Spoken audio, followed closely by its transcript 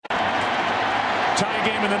Tie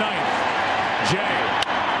game in the ninth. Jay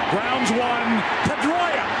grounds one.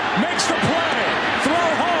 Pedroia makes the play. Throw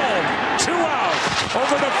home. 2 out.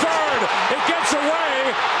 Over the third. It gets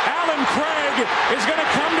away. Alan Craig is going to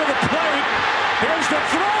come to the plate. Here's the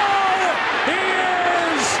throw. He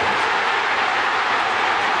is.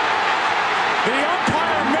 The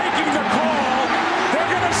umpire making the call.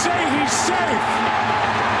 They're going to say he's safe.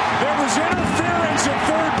 There was interference at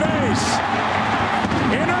third base.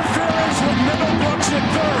 Interference with Middlebrooks at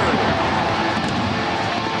third.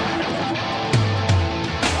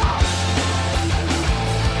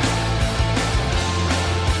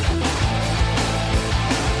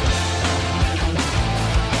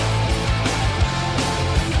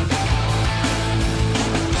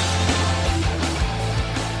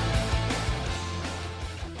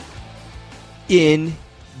 In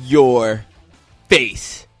your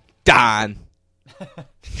face, Don.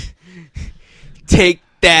 Take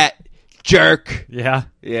that, jerk. Yeah.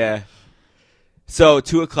 Yeah. So,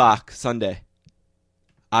 2 o'clock Sunday.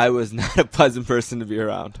 I was not a pleasant person to be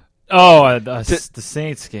around. Oh, the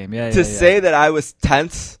Saints game. Yeah. To say that I was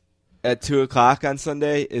tense at 2 o'clock on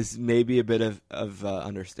Sunday is maybe a bit of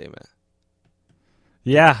understatement.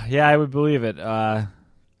 Yeah, I would believe it.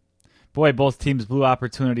 Boy, both teams blew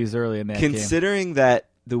opportunities early in that game. Considering that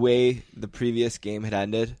the way the previous game had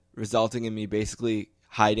ended, resulting in me basically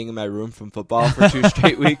hiding in my room from football for 2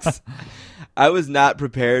 straight weeks, I was not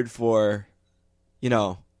prepared for,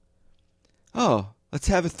 let's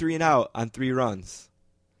have a 3-and-out on 3 runs.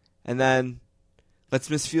 And then let's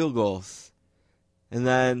miss field goals. And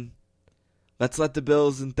then let's let the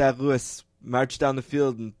Bills and Thad Lewis march down the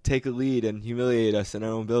field and take a lead and humiliate us in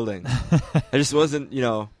our own building. I just wasn't,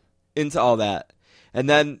 into all that. And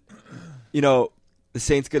then, the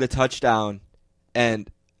Saints get a touchdown, and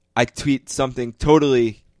I tweet something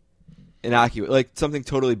totally innocuous, like something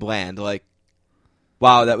totally bland, like,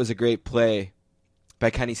 wow, that was a great play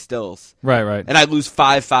by Kenny Stills. Right. And I lose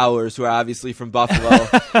 5 followers who are obviously from Buffalo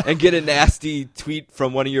and get a nasty tweet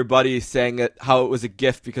from one of your buddies saying that how it was a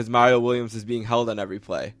gift because Mario Williams is being held on every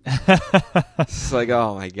play. It's like,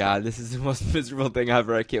 oh my God, this is the most miserable thing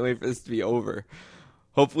ever. I can't wait for this to be over.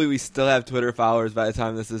 Hopefully we still have Twitter followers by the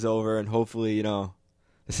time this is over, and hopefully, the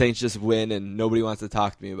Saints just win and nobody wants to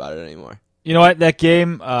talk to me about it anymore. You know what? That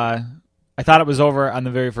game, I thought it was over on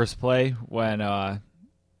the very first play when Thad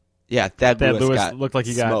Lewis looked like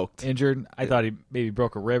he smoked. got injured. I thought he maybe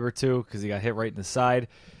broke a rib or two because he got hit right in the side.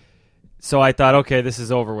 So I thought, okay, this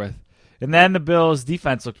is over with. And then the Bills'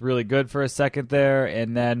 defense looked really good for a second there,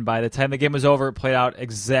 and then by the time the game was over, it played out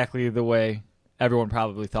exactly the way everyone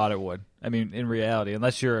probably thought it would. I mean, in reality,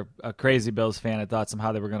 unless you're a crazy Bills fan and thought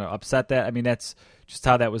somehow they were going to upset that, I mean, that's just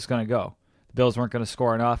how that was going to go. The Bills weren't going to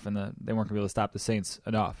score enough, and they weren't going to be able to stop the Saints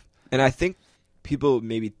enough. And I think people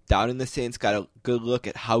maybe doubting the Saints got a good look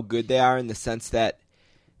at how good they are in the sense that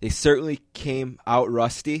they certainly came out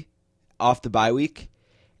rusty off the bye week.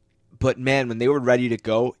 But, man, when they were ready to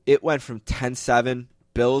go, it went from 10-7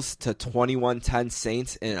 Bills to 21-10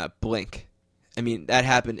 Saints in a blink. I mean, that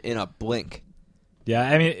happened in a blink. Yeah,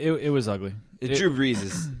 I mean, it was ugly. Drew Brees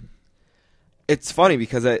is... It's funny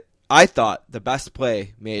because I thought the best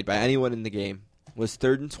play made by anyone in the game was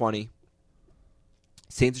 3rd and 20.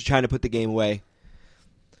 Saints are trying to put the game away.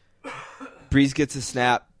 Brees gets a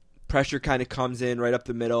snap. Pressure kind of comes in right up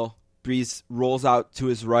the middle. Brees rolls out to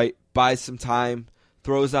his right, buys some time,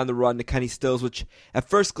 throws on the run to Kenny Stills, which at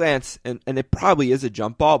first glance, and it probably is a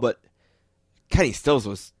jump ball, but Kenny Stills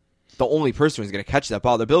was the only person who was going to catch that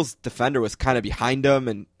ball. The Bills' defender was kind of behind him,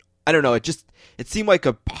 and I don't know. It seemed like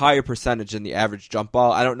a higher percentage than the average jump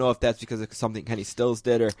ball. I don't know if that's because of something Kenny Stills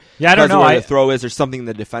did, or I don't know where the throw is, or something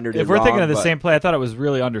the defender did. If we're wrong, thinking of the same play, I thought it was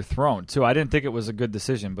really underthrown too. I didn't think it was a good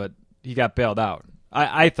decision, but he got bailed out.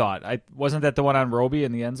 I thought. Wasn't that the one on Roby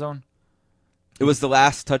in the end zone? It was the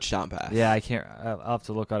last touchdown pass. Yeah, I can't. I'll have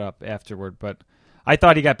to look it up afterward, but I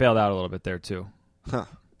thought he got bailed out a little bit there too. Huh.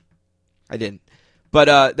 I didn't.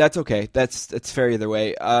 But that's okay. It's fair either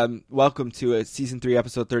way. Welcome to Season 3,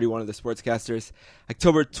 Episode 31 of the Sportscasters.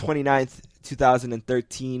 October 29th,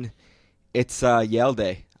 2013. It's Yale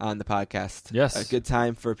Day on the podcast. Yes. A good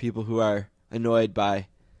time for people who are annoyed by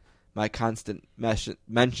my constant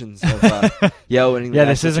mentions of Yale winning the Yeah,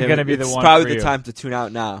 this isn't going to be the one It's probably for the you. time to tune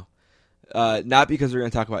out now. Not because we're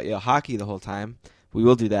going to talk about Yale hockey the whole time. We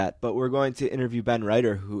will do that. But we're going to interview Ben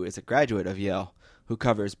Reiter, who is a graduate of Yale, who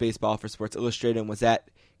covers baseball for Sports Illustrated and was at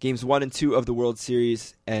Games 1 and 2 of the World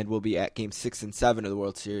Series and will be at Games 6 and 7 of the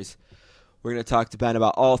World Series. We're going to talk to Ben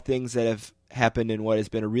about all things that have happened in what has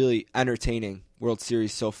been a really entertaining World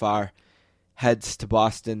Series so far. Heads to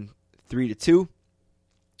Boston 3-2.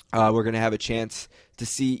 We're going to have a chance to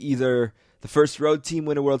see either the first road team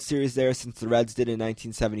win a World Series there since the Reds did in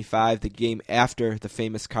 1975, the game after the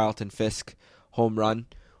famous Carlton Fisk home run.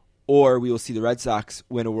 Or we will see the Red Sox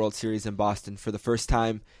win a World Series in Boston for the first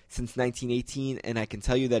time since 1918. And I can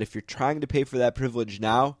tell you that if you're trying to pay for that privilege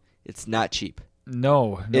now, it's not cheap.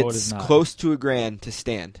 No, it is not. It's close to $1,000 to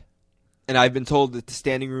stand. And I've been told that the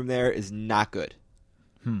standing room there is not good.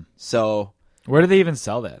 So where do they even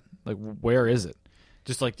sell that? Like, where is it?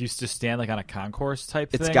 Just like you just stand like on a concourse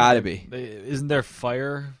type thing? It's got to be. Isn't there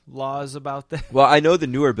fire laws about that? Well, I know the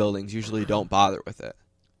newer buildings usually don't bother with it.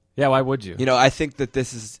 Yeah, why would you? You know, I think that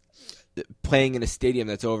this is playing in a stadium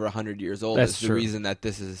that's over 100 years old That's is true. the reason that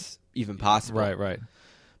this is even possible. Right.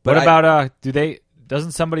 But what about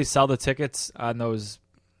doesn't somebody sell the tickets on those?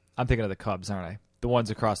 I'm thinking of the Cubs, aren't I? The ones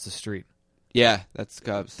across the street. Yeah, that's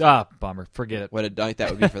Cubs. Bummer. Forget it. What a night that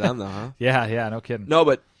would be for them, though, huh? Yeah, no kidding. No,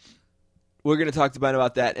 but we're going to talk to Ben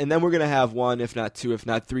about that, and then we're going to have one, if not two, if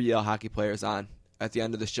not three Yale hockey players on at the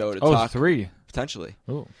end of the show to talk. 3. Potentially.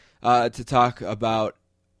 Ooh. To talk about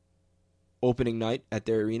opening night at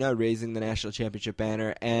their arena, raising the national championship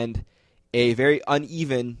banner, and a very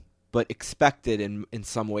uneven but expected in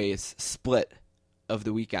some ways split of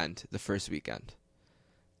the weekend, the first weekend.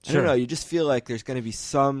 Sure. I don't know, you just feel like there's going to be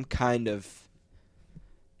some kind of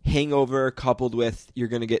hangover coupled with you're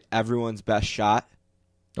going to get everyone's best shot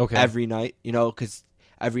every night, because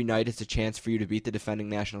every night it's a chance for you to beat the defending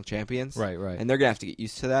national champions. Right. And they're going to have to get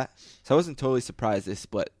used to that. So I wasn't totally surprised they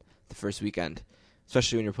split the first weekend,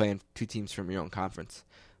 especially when you're playing two teams from your own conference.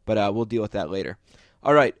 But we'll deal with that later.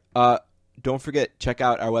 All right. Don't forget, check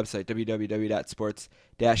out our website,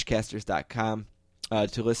 www.sports-casters.com,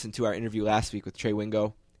 to listen to our interview last week with Trey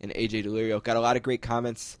Wingo and AJ Delirio. Got a lot of great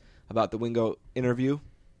comments about the Wingo interview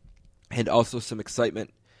and also some excitement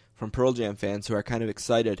from Pearl Jam fans who are kind of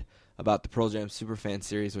excited about the Pearl Jam Superfan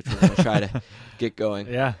series, which we're going to try to get going.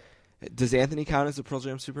 Yeah. Does Anthony count as a Pearl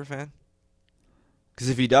Jam Superfan? Because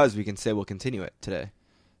if he does, we can say we'll continue it today.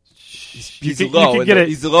 He's low in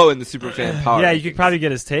the Superfan power. Yeah, you could probably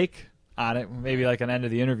get his take on it. Maybe like an end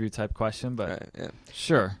of the interview type question, but right, yeah.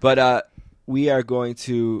 Sure. But we are going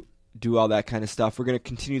to do all that kind of stuff. We're going to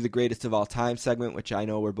continue the greatest of all time segment, which I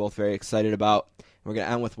know we're both very excited about. We're going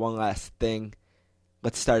to end with one last thing.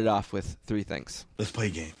 Let's start it off with 3 things. Let's play a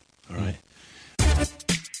game, all right?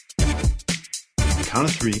 Count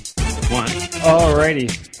of 3. 1,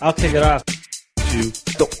 Alrighty. I'll kick it off. 2.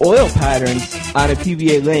 The oil patterns on a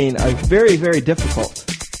PBA lane are very, very difficult.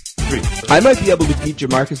 3. I might be able to beat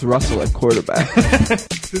Jamarcus Russell at quarterback.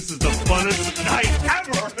 This is the funnest night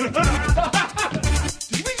ever!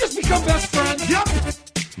 Did we just become best friends? Yep!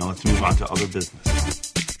 Now let's move on to other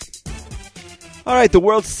business. All right, the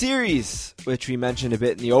World Series, which we mentioned a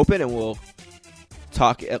bit in the open, and we'll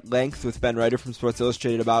talk at length with Ben Reiter from Sports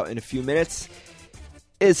Illustrated about in a few minutes,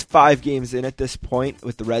 is 5 games in at this point,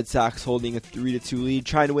 with the Red Sox holding a 3-2 lead,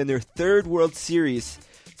 trying to win their 3rd World Series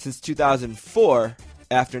since 2004,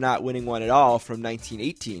 after not winning one at all from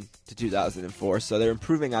 1918 to 2004. So they're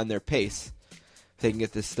improving on their pace if they can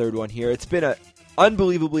get this 3rd one here. It's been an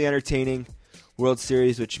unbelievably entertaining World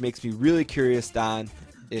Series, which makes me really curious, Don,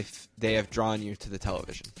 if they have drawn you to the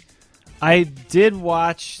television. I did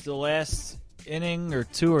watch the last inning or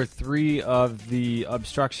 2 or 3 of the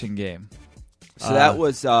obstruction game. So that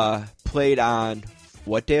was played on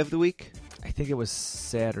what day of the week? I think it was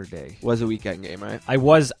Saturday. Was a weekend game, right? I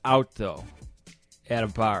was out, though, at a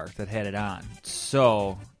bar that had it on.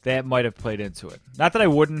 So that might have played into it. Not that I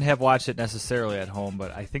wouldn't have watched it necessarily at home,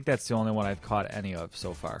 but I think that's the only one I've caught any of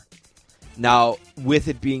so far. Now, with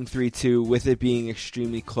it being 3-2, with it being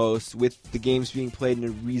extremely close, with the games being played in a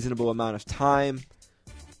reasonable amount of time,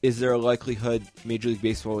 is there a likelihood Major League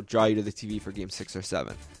Baseball would draw you to the TV for Game 6 or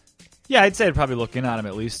 7? Yeah, I'd say I'd probably look in on him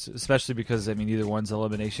at least, especially because, either one's an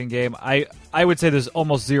elimination game. I would say there's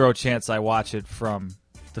almost zero chance I watch it from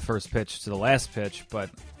the first pitch to the last pitch, but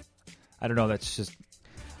I don't know. That's just...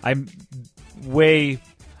 I don't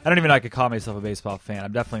even know I could call myself a baseball fan.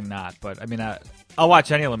 I'm definitely not, but, I'll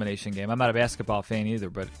watch any elimination game. I'm not a basketball fan either,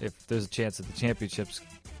 but if there's a chance that the championship's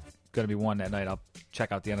going to be won that night, I'll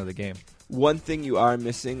check out the end of the game. One thing you are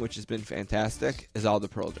missing, which has been fantastic, is all the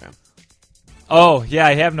Pearl Jam. Oh, yeah,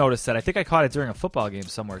 I have noticed that. I think I caught it during a football game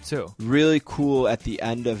somewhere, too. Really cool at the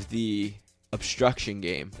end of the obstruction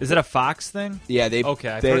game. Is it a Fox thing? Yeah, they I've heard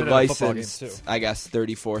it at a football game, too. I guess,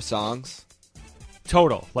 34 songs.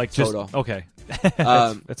 Total. Total. Okay.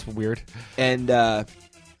 That's weird. And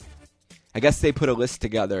I guess they put a list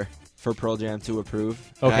together for Pearl Jam to approve.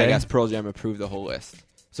 And Okay. I guess Pearl Jam approved the whole list.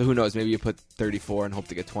 So who knows? Maybe you put 34 and hope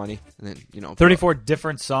to get 20, and then 34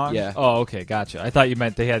 different songs. Yeah. Oh, okay, gotcha. I thought you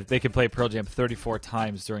meant they could play Pearl Jam 34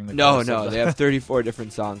 times during the. No, they have 34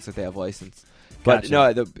 different songs that they have licensed. But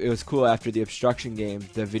Gotcha. it was cool after the obstruction game.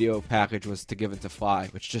 The video package was "To Give and to Fly,"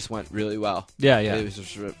 which just went really well. Yeah. It was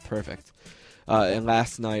just perfect. And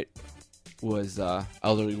last night was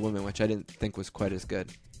Elderly Woman, which I didn't think was quite as good.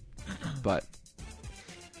 But,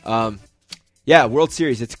 yeah, World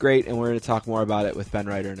Series, it's great, and we're going to talk more about it with Ben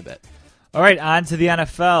Ryder in a bit. All right, on to the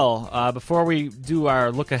NFL. Before we do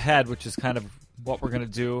our look ahead, which is kind of what we're going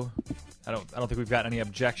to do, I don't think we've got any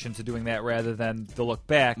objection to doing that rather than the look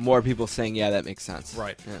back. More people saying, yeah, that makes sense.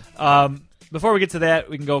 Right. Yeah. Before we get to that,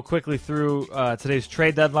 we can go quickly through today's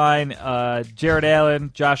trade deadline. Jared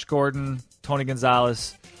Allen, Josh Gordon, Tony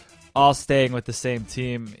Gonzalez, all staying with the same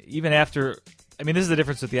team. Even after, this is the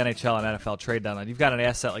difference with the NHL and NFL trade deadline. You've got an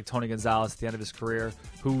asset like Tony Gonzalez at the end of his career,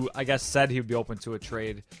 who I guess said he would be open to a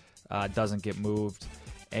trade, doesn't get moved.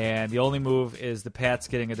 And the only move is the Pats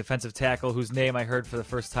getting a defensive tackle whose name I heard for the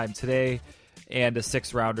first time today, and a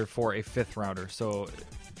 6th-rounder for a 5th-rounder. So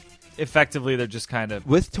effectively, they're just kind of...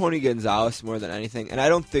 With Tony Gonzalez more than anything, and I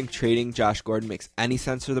don't think trading Josh Gordon makes any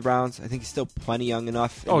sense for the Browns. I think he's still plenty young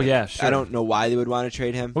enough. Oh, yeah, sure. I don't know why they would want to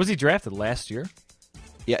trade him. What was he drafted last year?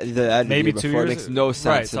 Yeah, maybe 2 years. It makes no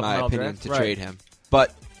sense, in my opinion, to trade him.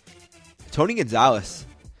 But Tony Gonzalez...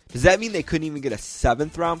 Does that mean they couldn't even get a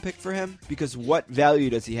 7th-round pick for him? Because what value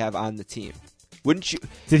does he have on the team? Wouldn't you?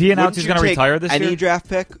 Did he announce he's going to retire this year? Any draft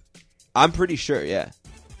pick? I'm pretty sure. Yeah.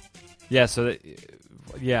 Yeah. So,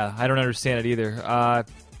 I don't understand it either.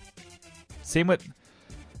 Same with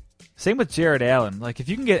Jared Allen. Like, if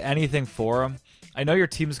you can get anything for him, I know your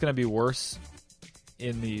team's going to be worse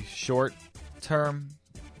in the short term,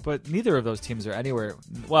 but neither of those teams are anywhere.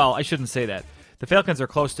 Well, I shouldn't say that. The Falcons are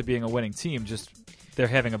close to being a winning team. Just they're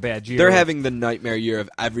having a bad year. They're having the nightmare year of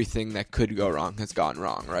everything that could go wrong has gone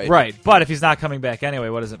wrong, right? Right. But if he's not coming back anyway,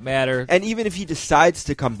 what does it matter? And even if he decides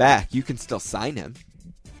to come back, you can still sign him.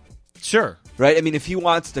 Sure. Right? If he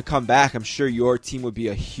wants to come back, I'm sure your team would be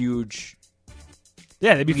a huge...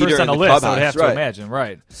 Yeah, they'd be leader first on in the list, I would clubhouse, have to imagine.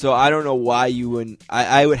 Right. So I don't know why you wouldn't...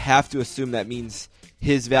 I would have to assume that means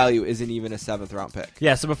his value isn't even a 7th-round pick.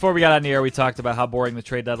 Yeah, so before we got on the air, we talked about how boring the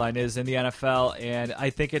trade deadline is in the NFL, and I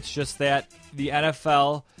think it's just that the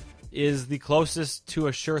NFL is the closest to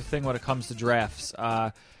a sure thing when it comes to drafts.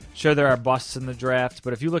 Sure, there are busts in the draft,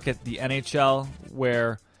 but if you look at the NHL,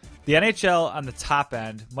 where the NHL on the top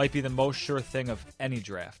end might be the most sure thing of any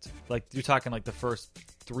draft. Like, you're talking like the first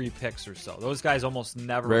 3 picks or so. Those guys almost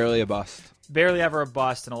never... Rarely a bust. Barely ever a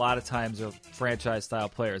bust, and a lot of times are franchise-style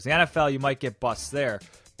players. The NFL, you might get busts there,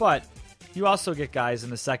 but you also get guys in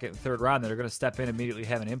the 2nd and 3rd round that are going to step in and immediately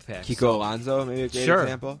have an impact. Kiko Alonso, maybe a great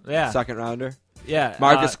example. Yeah. 2nd-rounder. Yeah.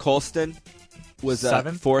 Marcus Colston was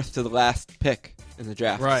 7th? 4th to the last pick in the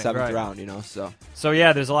draft, right, 7th round, So,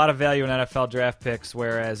 yeah, there's a lot of value in NFL draft picks,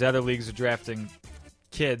 whereas other leagues are drafting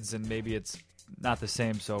kids, and maybe it's not the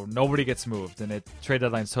same, so nobody gets moved, and trade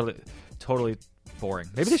deadline's totally boring.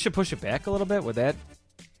 Maybe they should push it back a little bit. Would that,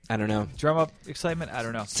 I don't know, drum up excitement? I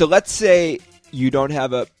don't know. So let's say you don't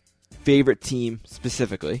have a favorite team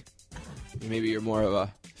specifically. Maybe you're more of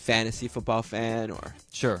a fantasy football fan, or...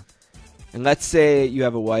 Sure. And let's say you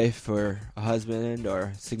have a wife or a husband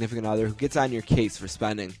or significant other who gets on your case for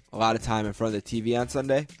spending a lot of time in front of the TV on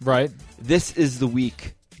Sunday. Right. This is the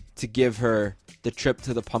week to give her the trip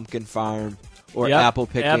to the pumpkin farm or Yep, apple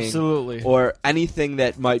picking. absolutely. Or anything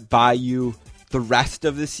that might buy you the rest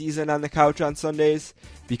of the season on the couch on Sundays,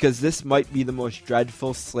 because this might be the most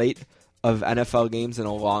dreadful slate of NFL games in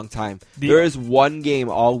a long time. There is one game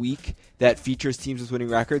all week that features teams with winning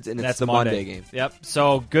records, and it's the Monday game. Yep.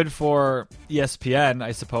 So good for ESPN,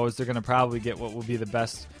 I suppose. They're going to probably get what will be the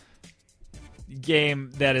best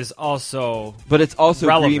game that is also But it's also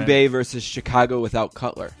relevant. Green Bay versus Chicago without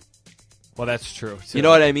Cutler. Well, that's true, too. You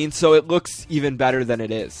know what I mean? So it looks even better than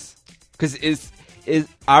it is. Because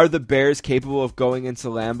are the Bears capable of going into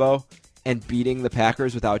Lambeau and beating the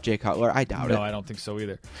Packers without Jay Cutler? I doubt it. No, I don't think so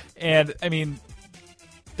either. And,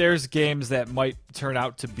 there's games that might turn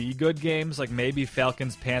out to be good games, like maybe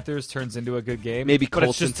Falcons-Panthers turns into a good game. Maybe but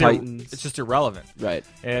Colts and Titans. It's just irrelevant. Right.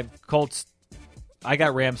 And Colts, I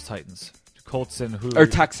got Rams-Titans. Colts and who? Or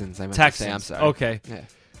Texans, I meant Texans. to say. I'm sorry. Okay. Yeah.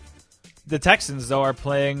 The Texans, though, are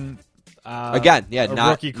playing... Again, yeah, a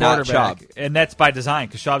not rookie quarterback, Schaub. And that's by design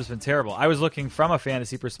because Schaub's been terrible. I was looking from a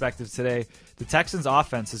fantasy perspective today. The Texans'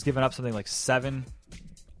 offense has given up something like seven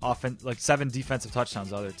defensive touchdowns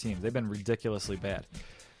to other teams. They've been ridiculously bad.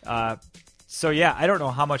 So yeah, I don't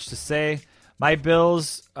know how much to say. My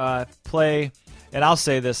Bills play And I'll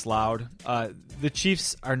say this loud. The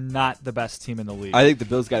Chiefs are not the best team in the league. I think the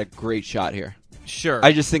Bills got a great shot here. Sure.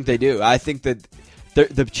 I just think they do. I think that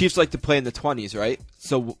the Chiefs like to play in the 20s, right?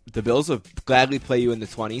 So the Bills will gladly play you in the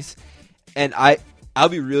 20s. And I'll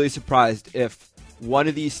be really surprised if one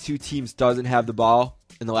of these two teams doesn't have the ball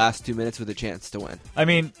in the last 2 minutes with a chance to win. I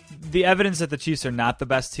mean, the evidence that the Chiefs are not the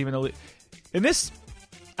best team in the league. In this,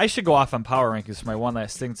 I should go off on power rankings for my one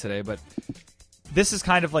last thing today, but this is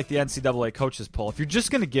kind of like the NCAA coaches poll. If you're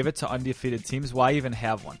just going to give it to undefeated teams, why even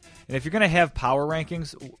have one? And if you're going to have power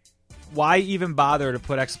rankings, why even bother to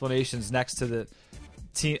put explanations next to the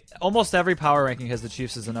team? Almost every power ranking has the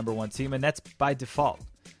Chiefs as the number one team, and that's by default.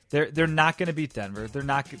 They're not going to beat Denver.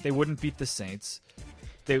 They wouldn't beat the Saints.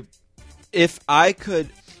 If I could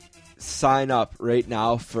sign up right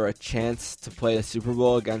now for a chance to play the Super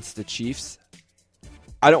Bowl against the Chiefs,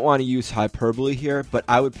 I don't want to use hyperbole here, but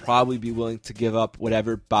I would probably be willing to give up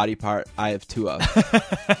whatever body part I have two of.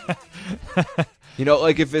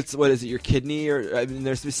 Like if it's, your kidney or, I mean,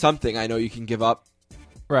 there's something I know you can give up.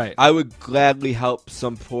 Right. I would gladly help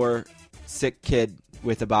some poor, sick kid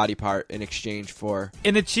with a body part in exchange for...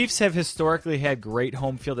 And the Chiefs have historically had great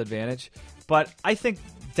home field advantage, but I think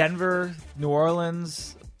Denver, New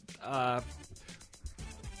Orleans, I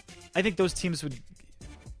think those teams would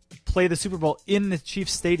play the Super Bowl in the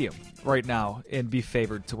Chiefs stadium right now and be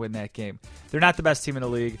favored to win that game. They're not the best team in the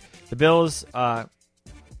league. The Bills are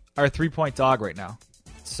a 3-point dog right now.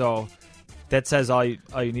 So that says all you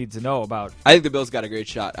need to know about. I think the Bills got a great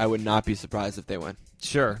shot. I would not be surprised if they win.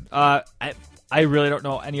 Sure. I really don't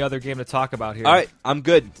know any other game to talk about here. All right, I'm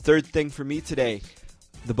good. Third thing for me today,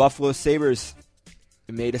 the Buffalo Sabres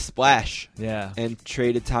made a splash and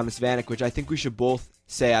traded Thomas Vanek, which I think we should both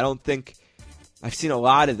say. I don't think I've seen a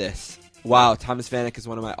lot of this. Wow, Thomas Vanek is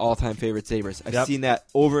one of my all-time favorite Sabres. I've seen that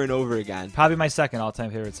over and over again. Probably my second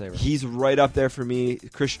all-time favorite Sabre. He's right up there for me.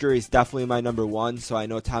 Chris Drury is definitely my number one, so I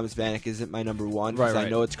know Thomas Vanek isn't my number one because I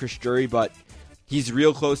know it's Chris Drury, but he's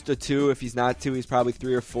real close to 2. If he's not 2, he's probably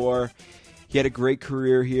 3 or 4. He had a great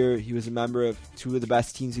career here. He was a member of 2 of the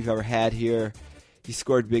best teams we've ever had here. He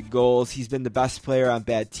scored big goals. He's been the best player on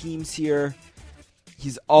bad teams here.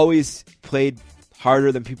 He's always played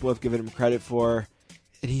harder than people have given him credit for.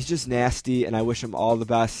 And he's just nasty, and I wish him all the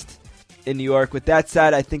best in New York. With that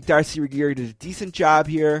said, I think Darcy Regier did a decent job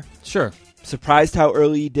here. Sure. Surprised how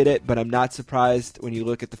early he did it, but I'm not surprised when you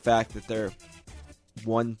look at the fact that they're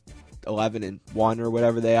 1-11-1 or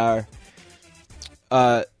whatever they are.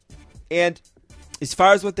 And as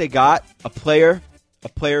far as what they got, a player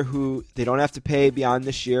who they don't have to pay beyond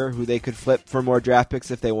this year, who they could flip for more draft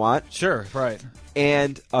picks if they want. Sure, right.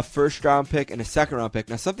 And a first-round pick and a second-round pick.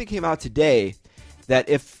 Now, something came out today that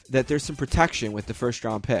there's some protection with the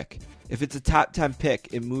first-round pick. If it's a top 10 pick,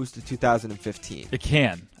 it moves to 2015. It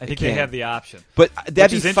can. I think they have the option. But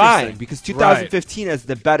that'd be fine because 2015 has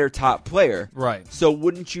the better top player. Right. So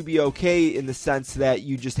wouldn't you be okay in the sense that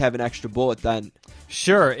you just have an extra bullet then?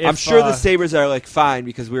 Sure. I'm sure the Sabres are like, fine,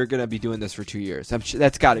 because we're going to be doing this for 2 years. I'm sure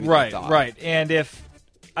that's got to be the thought. Right. And if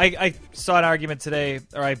I saw an argument today,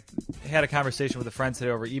 or I had a conversation with a friend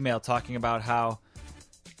today over email talking about how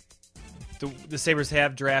the Sabres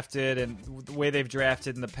have drafted, and the way they've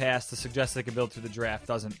drafted in the past to suggest they can build through the draft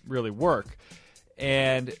doesn't really work.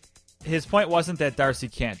 And his point wasn't that Darcy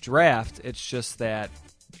can't draft. It's just that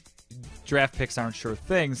draft picks aren't sure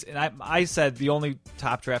things. And I said the only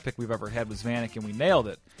top draft pick we've ever had was Vanek, and we nailed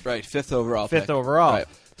it. Right, 5th overall. Right.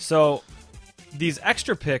 So these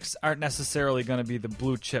extra picks aren't necessarily going to be the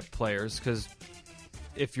blue chip players, because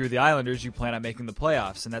if you're the Islanders, you plan on making the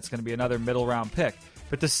playoffs, and that's going to be another middle round pick.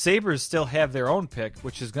 But the Sabres still have their own pick,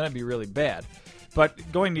 which is going to be really bad.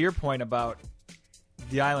 But going to your point about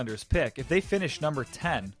the Islanders' pick, if they finish number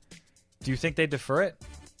 10, do you think they defer it?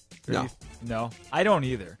 No. No, I don't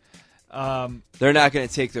either. They're not going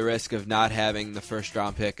to take the risk of not having the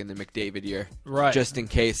first-round pick in the McDavid year. Right. Just in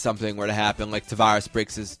case something were to happen, like Tavares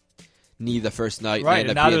breaks his knee the first night. Right,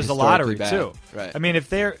 and now there's a lottery, too. Right. I mean, if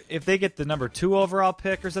they get the number 2 overall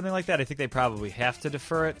pick or something like that, I think they probably have to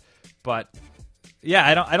defer it. But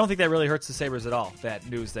yeah, I don't think that really hurts the Sabres at all, that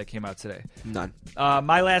news that came out today. None.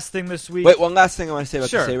 My last thing this week... Wait, one last thing I want to say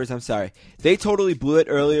about the Sabres. I'm sorry. They totally blew it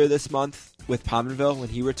earlier this month with Pominville when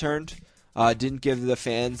he returned. Didn't give the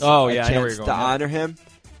fans a chance to honor him,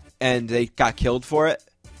 and they got killed for it.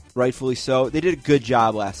 Rightfully so. They did a good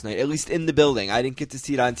job last night, at least in the building. I didn't get to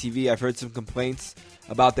see it on TV. I've heard some complaints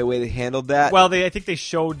about the way they handled that. Well, I think they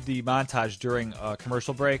showed the montage during a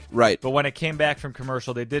commercial break. Right. But when it came back from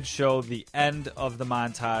commercial, they did show the end of the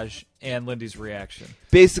montage and Lindy's reaction.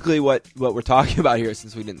 Basically what we're talking about here,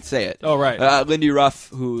 since we didn't say it. Oh, right. Lindy Ruff,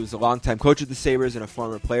 who's a longtime coach of the Sabres and a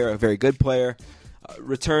former player, a very good player,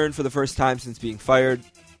 returned for the first time since being fired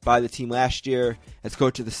by the team last year as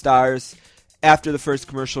coach of the Stars. After the first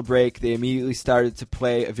commercial break, they immediately started to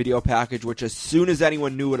play a video package, which as soon as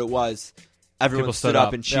anyone knew what it was, everyone People stood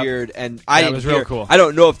up and cheered. Yep. And I didn't was hear, real cool. I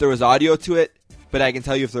don't know if there was audio to it, but I can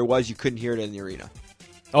tell you if there was, you couldn't hear it in the arena.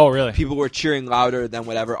 Oh, really? People were cheering louder than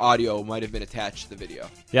whatever audio might have been attached to the video.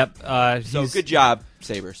 Yep. So good job,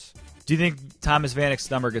 Sabres. Do you think Thomas Vanek's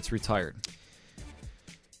number gets retired?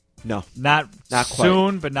 No. Not quite.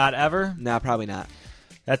 soon, but not ever? No, probably not.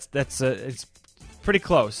 It's pretty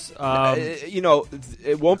close.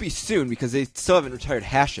 It won't be soon because they still haven't retired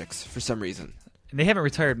Haschicks for some reason. And they haven't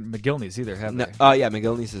retired McGillney's either, have they? Yeah,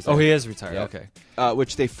 McGillney's is there. Oh, he is retired. Yeah. Okay.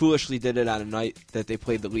 Which they foolishly did it on a night that they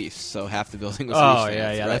played the Leafs, so half the building was Oh, Leafs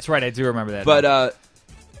fans, yeah, right? that's right. I do remember that. But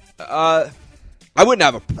I wouldn't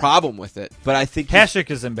have a problem with it, but I think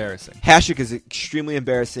Hasek is embarrassing. Hasek is extremely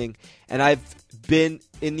embarrassing, and I've been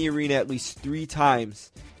in the arena at least 3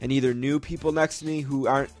 times and either knew people next to me who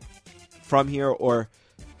aren't from here or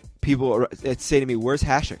people say to me, "Where's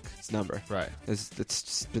Hasek's number?" Right. It's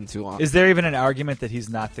just been too long. Is there even an argument that he's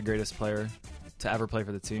not the greatest player to ever play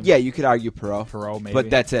for the team? Yeah, you could argue Perot. Perot, maybe. But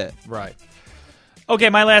that's it. Right. Okay,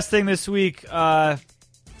 my last thing this week.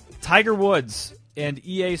 Tiger Woods and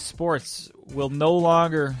EA Sports will no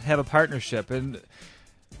longer have a partnership. And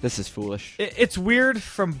this is foolish. It's weird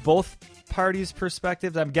from both parties'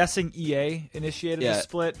 perspectives. I'm guessing EA initiated the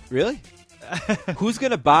split. Really? Who's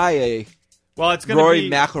going to buy a it's going to Rory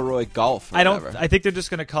be McIlroy golf? Or whatever? I think they're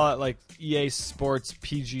just going to call it like EA Sports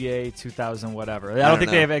PGA 2000 whatever. I don't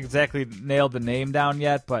think they have exactly nailed the name down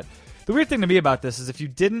yet. But the weird thing to me about this is if you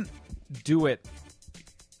didn't do it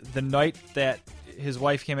the night that his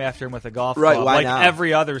wife came after him with a golf club, why like now?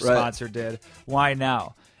 every other sponsor did, why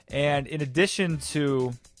now? And in addition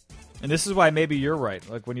to, and this is why maybe you're right,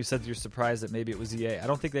 like when you said you're surprised that maybe it was EA. I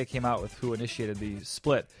don't think they came out with who initiated the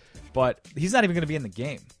split, but he's not even going to be in the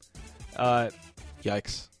game.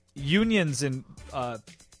 Yikes. Unions in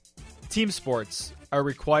team sports are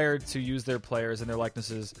required to use their players and their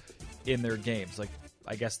likenesses in their games. Like,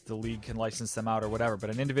 I guess the league can license them out or whatever, but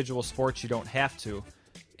in individual sports you don't have to,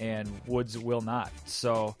 and Woods will not.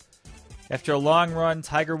 So after a long run,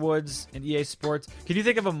 Tiger Woods and EA Sports, can you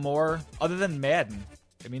think of a more, other than Madden?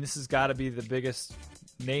 I mean, this has got to be the biggest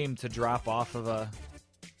name to drop off of a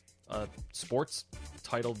sports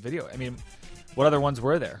titled video. I mean, what other ones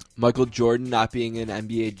were there? Michael Jordan not being in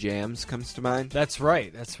NBA Jams comes to mind. That's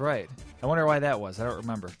right. I wonder why that was. I don't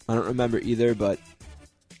remember. I don't remember either, but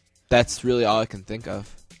that's really all I can think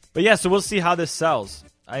of. But yeah, so we'll see how this sells.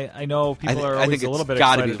 I know people are always a little bit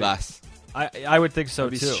excited. excited. Gotta be less. I would think so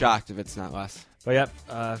I'd be too. shocked if it's not less. But yep,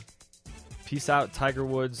 peace out, Tiger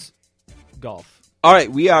Woods golf. All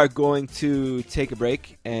right, we are going to take a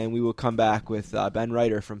break, and we will come back with Ben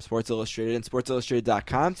Reiter from Sports Illustrated and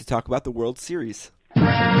SportsIllustrated.com to talk about the World Series.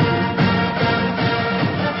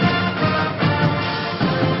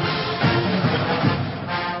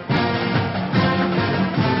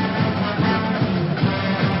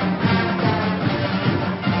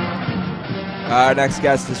 Our next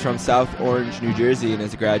guest is from South Orange, New Jersey, and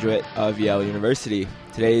is a graduate of Yale University.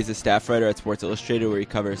 Today he's a staff writer at Sports Illustrated, where he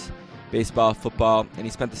covers baseball, football, and he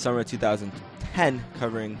spent the summer of 2010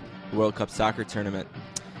 covering the World Cup soccer tournament.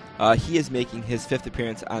 He is making his 5th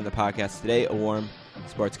appearance on the podcast today. A warm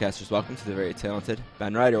sportscaster's welcome to the very talented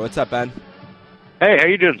Ben Reiter. What's up, Ben? Hey, how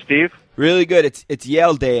you doing, Steve? Really good. It's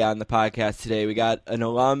Yale Day on the podcast today. We got an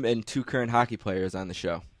alum and 2 current hockey players on the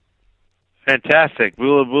show. Fantastic.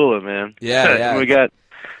 Bula Bula, man. Yeah. We got,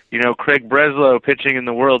 Craig Breslow pitching in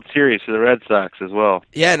the World Series for the Red Sox as well.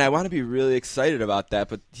 Yeah, and I want to be really excited about that,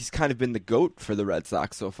 but he's kind of been the GOAT for the Red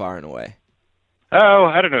Sox so far in a way. Oh,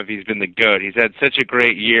 I don't know if he's been the GOAT. He's had such a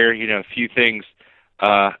great year. A few things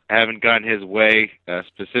haven't gone his way,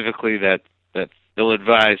 specifically that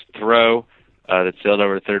ill-advised throw that sailed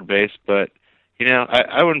over third base. But,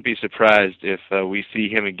 I wouldn't be surprised if we see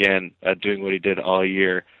him again doing what he did all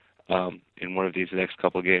year in one of these next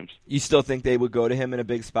couple of games. You still think they would go to him in a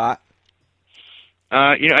big spot?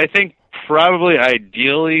 I think probably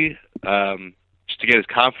ideally, just to get his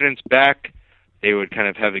confidence back, they would kind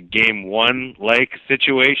of have a game 1-like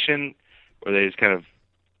situation where they just kind of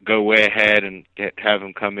go way ahead and have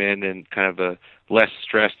him come in kind of a less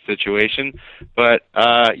stressed situation. But,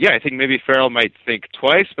 I think maybe Farrell might think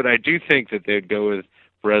twice, but I do think that they'd go with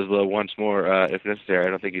Breslow once more if necessary. I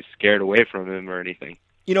don't think he's scared away from him or anything.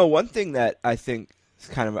 One thing that I think is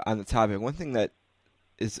kind of on the topic, one thing that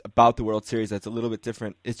is about the World Series that's a little bit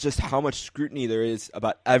different, it's just how much scrutiny there is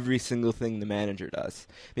about every single thing the manager does.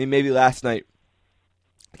 I mean, maybe last night,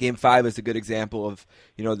 Game 5 is a good example of,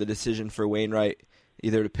 the decision for Wainwright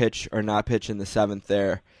either to pitch or not pitch in the 7th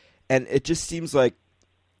there. And it just seems like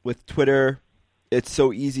with Twitter, it's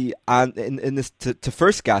so easy in this to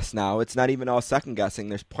first guess now. It's not even all second guessing.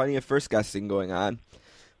 There's plenty of first guessing going on.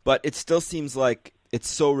 But it still seems like it's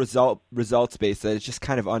so results based that it's just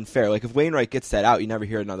kind of unfair. Like if Wainwright gets that out, you never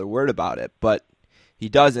hear another word about it. But he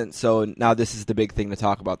doesn't, so now this is the big thing to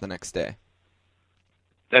talk about the next day.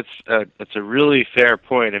 That's a really fair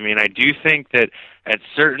point. I mean, I do think that at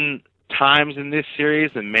certain times in this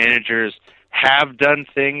series, the managers have done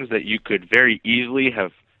things that you could very easily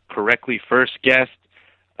have correctly first guessed,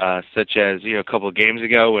 such as a couple of games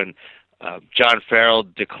ago when John Farrell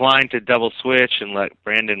declined to double switch and let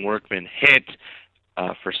Brandon Workman hit.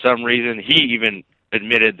 For some reason, he even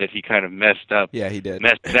admitted that he kind of messed up. Yeah, he did.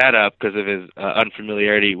 Messed that up because of his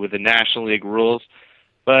unfamiliarity with the National League rules.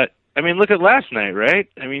 But I mean, look at last night, right?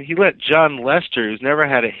 I mean, he let John Lester, who's never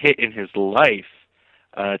had a hit in his life,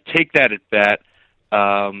 take that at bat.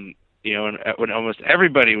 And when almost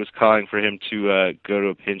everybody was calling for him to go to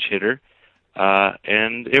a pinch hitter,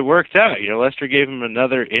 and it worked out. Lester gave him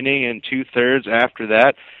another inning and 2/3 after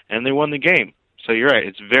that, and they won the game. So you're right;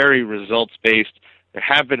 it's very results based. There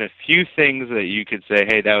have been a few things that you could say,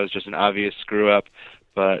 hey, that was just an obvious screw-up.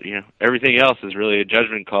 But, everything else is really a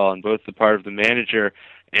judgment call on both the part of the manager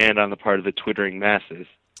and on the part of the twittering masses.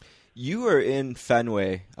 You were in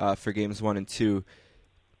Fenway for games 1 and 2.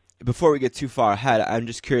 Before we get too far ahead, I'm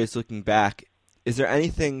just curious, looking back, is there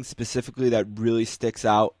anything specifically that really sticks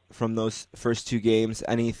out from those first 2 games?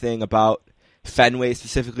 Anything about Fenway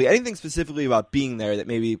specifically? Anything specifically about being there that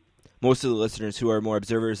maybe most of the listeners who are more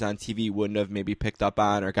observers on TV wouldn't have maybe picked up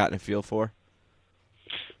on or gotten a feel for?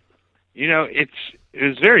 It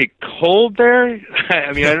was very cold there.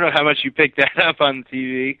 I mean, I don't know how much you picked that up on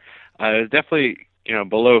TV. It was definitely,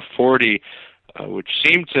 below 40, which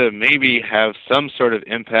seemed to maybe have some sort of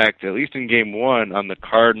impact, at least in Game 1, on the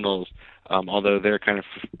Cardinals, although their kind of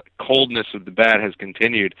coldness with the bat has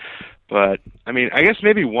continued. But, I mean, I guess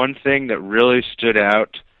maybe one thing that really stood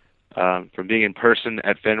out from being in person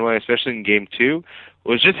at Fenway, especially in Game 2,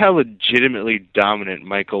 was just how legitimately dominant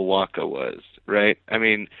Michael Wacha was, right? I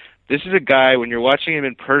mean, this is a guy, when you're watching him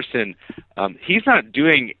in person, he's not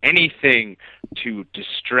doing anything to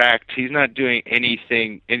distract. He's not doing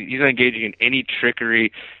anything, and he's not engaging in any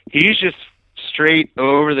trickery. He's just straight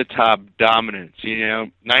over-the-top dominance,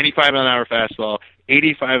 95-mile-an-hour fastball,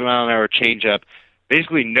 85-mile-an-hour changeup,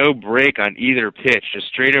 basically no break on either pitch, just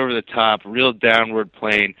straight over the top, real downward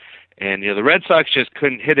plane. And, the Red Sox just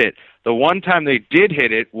couldn't hit it. The one time they did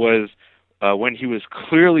hit it was when he was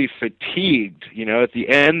clearly fatigued, at the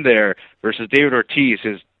end there versus David Ortiz.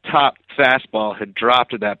 His top fastball had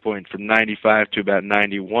dropped at that point from 95 to about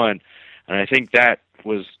 91. And I think that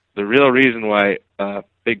was the real reason why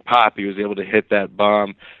Big Papi was able to hit that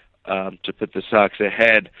bomb to put the Sox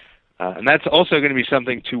ahead. And that's also going to be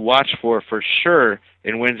something to watch for sure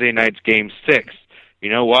in Wednesday night's Game 6.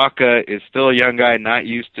 Wacha is still a young guy, not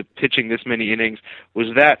used to pitching this many innings. Was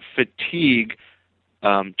that fatigue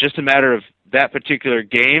just a matter of that particular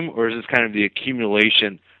game, or is this kind of the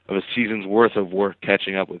accumulation of a season's worth of work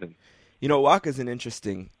catching up with him? Wacha's an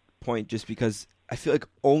interesting point just because I feel like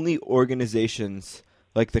only organizations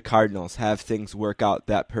like the Cardinals have things work out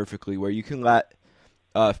that perfectly, where you can let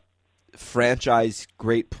a franchise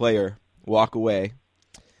great player walk away,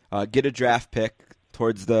 get a draft pick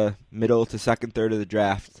towards the middle to second third of the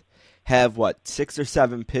draft, have 6 or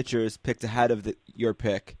 7 pitchers picked ahead of your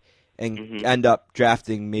pick, and end up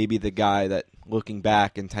drafting maybe the guy that, looking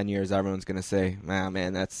back in 10 years, everyone's going to say,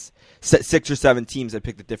 man, that's 6 or 7 teams that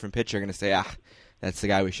picked a different pitcher are going to say, that's the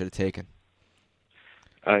guy we should have taken.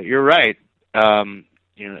 You're right. And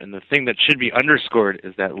the thing that should be underscored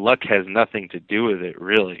is that luck has nothing to do with it,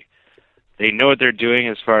 really. They know what they're doing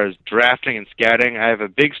as far as drafting and scouting. I have a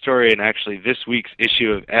big story in actually this week's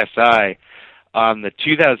issue of SI on the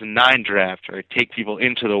 2009 draft, where I take people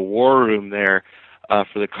into the war room there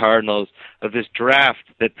for the Cardinals, of this draft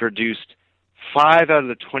that produced 5 out of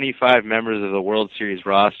the 25 members of the World Series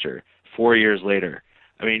roster 4 years later.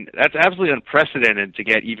 I mean, that's absolutely unprecedented to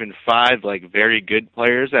get even 5 very good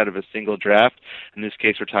players out of a single draft. In this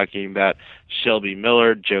case, we're talking about Shelby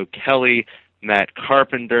Miller, Joe Kelly, Matt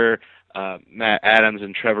Carpenter, Matt Adams,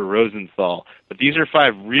 and Trevor Rosenthal. But these are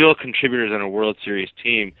 5 real contributors on a World Series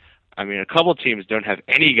team. I mean, a couple teams don't have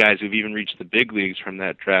any guys who've even reached the big leagues from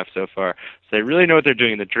that draft so far. So they really know what they're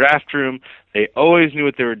doing in the draft room. They always knew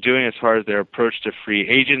what they were doing as far as their approach to free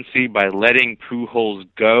agency by letting Pujols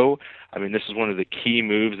go. I mean, this is one of the key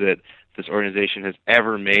moves that this organization has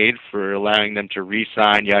ever made for allowing them to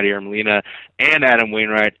re-sign Yadier Molina and Adam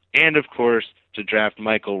Wainwright, and, of course, to draft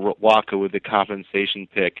Michael Wacha with the compensation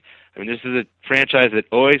pick. I mean, this is a franchise that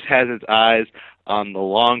always has its eyes on the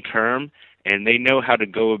long term, and they know how to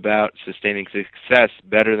go about sustaining success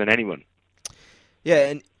better than anyone. Yeah,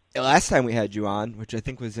 and last time we had you on, which I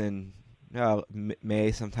think was in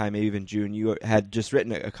May sometime, maybe even June, you had just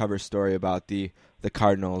written a cover story about the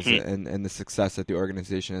Cardinals and the success that the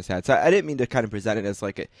organization has had. So I didn't mean to kind of present it as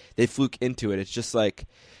like they fluke into it. It's just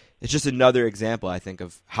another example, I think,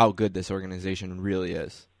 of how good this organization really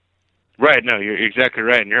is. Right. No, you're exactly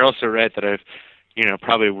right, and you're also right that I've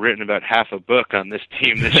probably written about half a book on this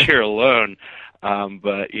team this year alone.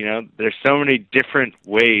 But there's so many different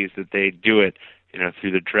ways that they do it.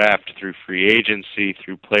 Through the draft, through free agency,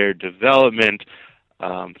 through player development,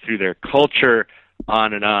 through their culture,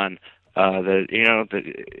 on and on.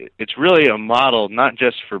 It's really a model not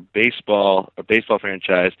just for a baseball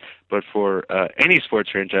franchise, but for any sports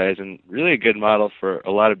franchise, and really a good model for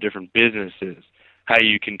a lot of different businesses. How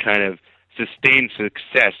you can kind of sustain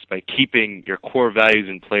success by keeping your core values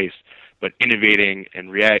in place, but innovating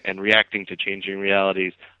and reacting to changing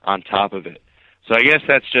realities on top of it. So I guess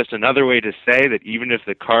that's just another way to say that even if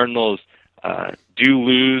the Cardinals do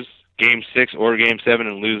lose Game 6 or Game 7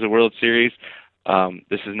 and lose the World Series,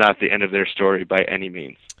 this is not the end of their story by any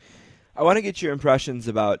means. I want to get your impressions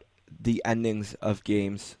about the endings of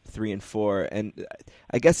Games 3 and 4. And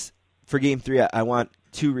I guess for Game 3, I want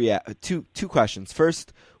two questions.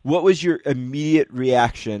 First, what was your immediate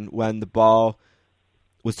reaction when the ball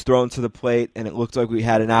was thrown to the plate and it looked like we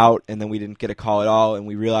had an out and then we didn't get a call at all and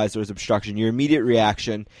we realized there was obstruction? Your immediate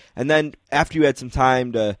reaction, and then after you had some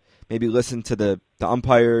time to maybe listen to the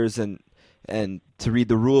umpires and to read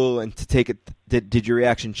the rule and to take it, did your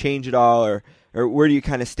reaction change at all, or where do you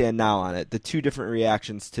kind of stand now on it? The two different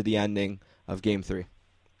reactions to the ending of Game 3.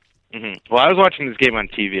 Mm-hmm. Well, I was watching this game on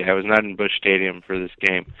TV. I was not in Busch Stadium for this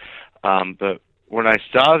game, but when I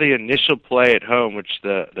saw the initial play at home, which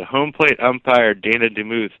the home plate umpire, Dana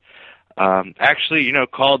DeMuth, actually,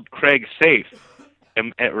 called Craig safe,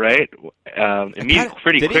 right?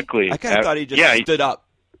 Pretty quickly. I kind of thought he just stood up.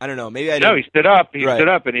 I don't know. Maybe I didn't. No, he stood up. He stood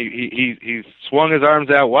up, and he swung his arms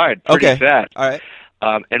out wide pretty fast. All right.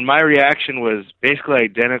 And my reaction was basically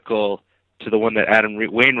identical to the one that Adam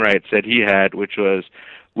Wainwright said he had, which was,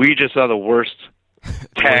 we just saw the worst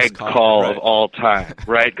tag call of all time,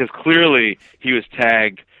 right? Because clearly he was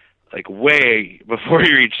tagged like way before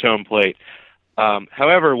he reached home plate.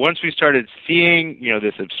 However, once we started seeing,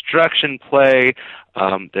 this obstruction play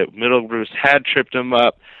that Middlebrooks had tripped him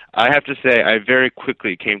up, I have to say I very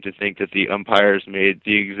quickly came to think that the umpires made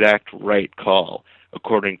the exact right call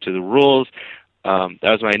according to the rules. That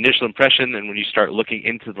was my initial impression, and when you start looking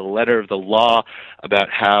into the letter of the law about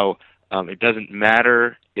how it doesn't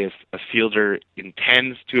matter if a fielder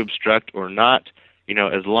intends to obstruct or not,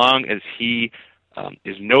 as long as he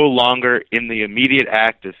is no longer in the immediate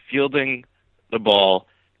act of fielding the ball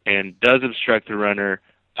and does obstruct the runner,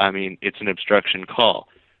 it's an obstruction call.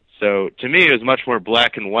 So to me, it was much more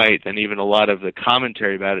black and white than even a lot of the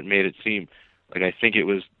commentary about it made it seem. Like, I think it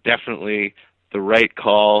was definitely the right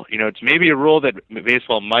call. It's maybe a rule that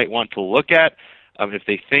baseball might want to look at if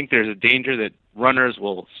they think there's a danger that runners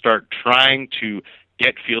will start trying to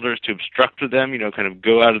get fielders to obstruct with them, kind of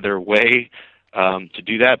go out of their way to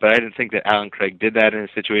do that. But I didn't think that Alan Craig did that in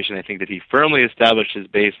a situation. I think that he firmly established his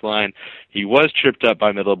baseline. He was tripped up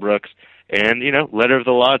by Middlebrooks. And, letter of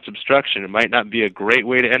the law, it's obstruction. It might not be a great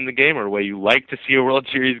way to end the game or a way you like to see a World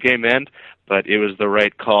Series game end, but it was the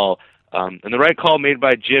right call. And the right call made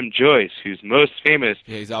by Jim Joyce, who's most famous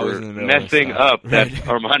for messing up that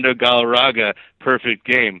Armando Galarraga perfect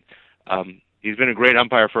game. He's been a great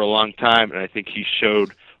umpire for a long time, and I think he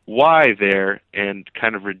showed why there and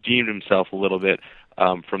kind of redeemed himself a little bit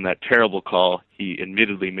from that terrible call he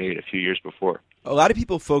admittedly made a few years before. A lot of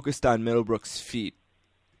people focused on Middlebrooks' feet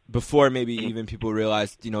before maybe even people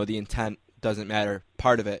realized, the intent doesn't matter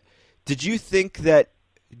part of it. Did you think that,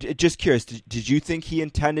 just curious, did you think he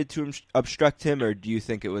intended to obstruct him, or do you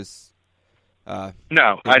think it was...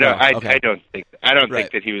 No, I don't. I don't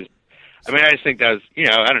think that he was... I just think that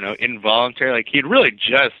was, involuntary. Like, he'd really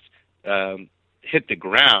just hit the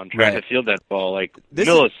ground trying to field that ball,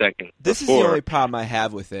 milliseconds This before. is the only problem I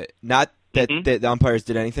have with it. Not that the umpires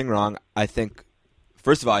did anything wrong. I think,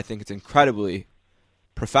 first of all, it's incredibly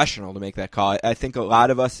professional to make that call. I think a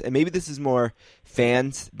lot of us, and maybe this is more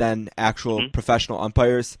fans than actual professional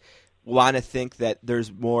umpires, want to think that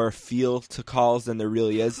there's more feel to calls than there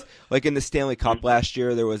really is. Like in the Stanley Cup last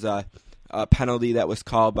year, there was a penalty that was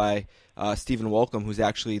called by Stephen Wolcombe, who's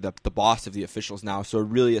actually the boss of the officials now, so a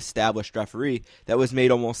really established referee, that was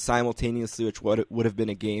made almost simultaneously, which would have been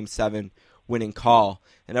a Game 7 winning call.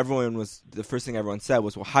 And the first thing everyone said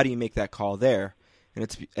was, well, how do you make that call there?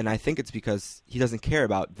 and I think it's because he doesn't care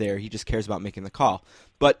about there. He just cares about making the call.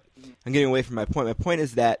 But I'm getting away from my point. My point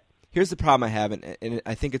is that here's the problem I have, and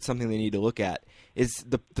I think it's something they need to look at, is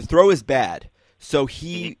the throw is bad. So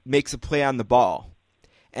he makes a play on the ball,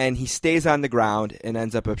 and he stays on the ground and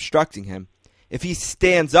ends up obstructing him. If he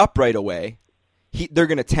stands up right away, they're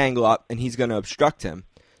going to tangle up, and he's going to obstruct him.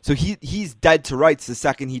 So he's dead to rights the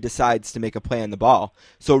second he decides to make a play on the ball.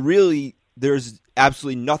 So really, there's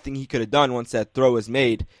absolutely nothing he could have done once that throw was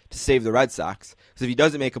made to save the Red Sox. Because if he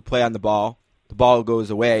doesn't make a play on the ball goes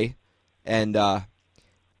away, and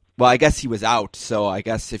I guess he was out. So I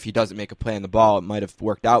guess if he doesn't make a play on the ball, it might have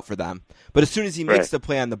worked out for them. But as soon as he makes the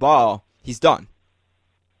play on the ball, he's done.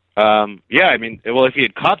 Yeah, I mean, well, if he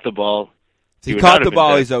had caught the ball, he caught the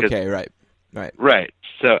ball, he's okay, right. Right.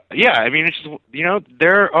 So, yeah, I mean, it's just,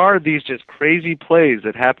 there are these just crazy plays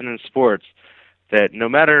that happen in sports that no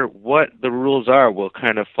matter what the rules are will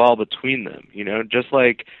kind of fall between them. Just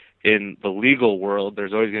like in the legal world,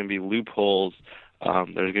 there's always going to be loopholes.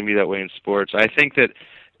 There's going to be that way in sports. I think that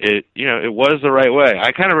it was the right way.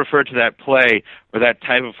 I kind of refer to that play or that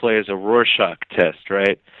type of play as a Rorschach test,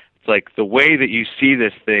 right? It's like the way that you see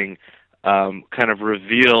this thing kind of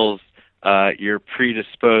reveals your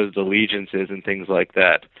predisposed allegiances and things like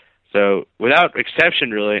that. So without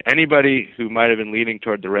exception, really, anybody who might have been leaning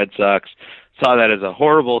toward the Red Sox saw that as a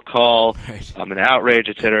horrible call, an outrage,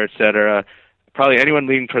 et cetera, et cetera. Probably anyone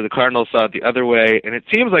leaning toward the Cardinals saw it the other way. And it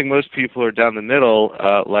seems like most people are down the middle,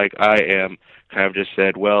 like I am, kind of just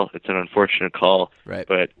said, well, it's an unfortunate call,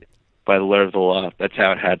 but by the letter of the law, that's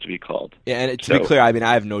how it had to be called. Yeah, and to be clear, I mean,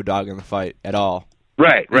 I have no dog in the fight at all.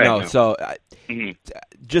 Right. No. So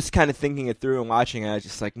just kind of thinking it through and watching it, I was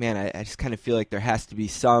just like, man, I just kind of feel like there has to be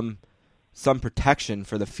some protection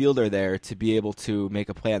for the fielder there to be able to make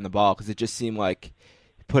a play on the ball, because it just seemed like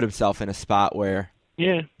he put himself in a spot where...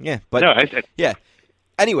 Yeah. But no, yeah.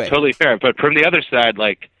 Anyway. Totally fair. But from the other side,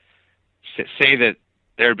 like, say that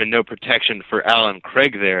there had been no protection for Alan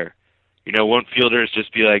Craig there, won't fielders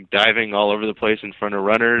just be like diving all over the place in front of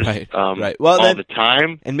runners right. Well, all the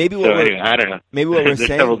time? And maybe I don't know. Maybe what we're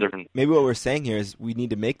saying. Maybe what we're saying here is we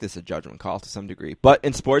need to make this a judgment call to some degree. But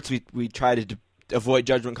in sports, we try to avoid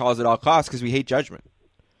judgment calls at all costs because we hate judgment.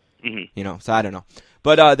 So I don't know.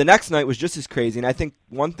 But the next night was just as crazy, and I think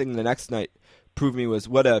one thing the next night proved me was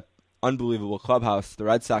what a unbelievable clubhouse the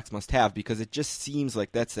Red Sox must have, because it just seems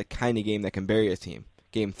like that's the kind of game that can bury a team.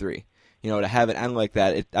 Game 3. To have it end like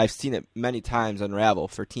that, I've seen it many times unravel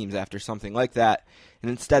for teams after something like that.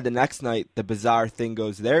 And instead, the next night, the bizarre thing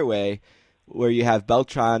goes their way, where you have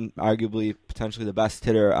Beltran, arguably potentially the best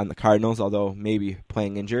hitter on the Cardinals, although maybe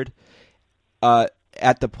playing injured,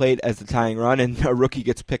 at the plate as the tying run, and a rookie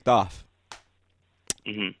gets picked off.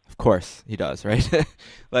 Of course he does, right?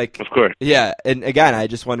 Of course. Yeah, and again, I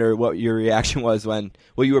just wonder what your reaction was when,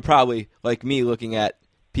 you were probably like me looking at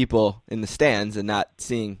people in the stands and not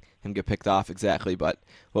seeing him get picked off exactly, but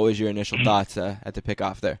what was your initial thoughts at the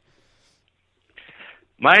pickoff there?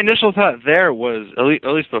 My initial thought there was,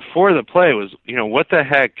 at least before the play, was, what the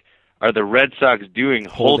heck are the Red Sox doing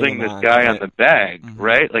holding this guy on the bag,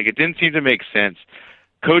 right? Like, it didn't seem to make sense.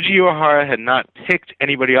 Koji Uehara had not picked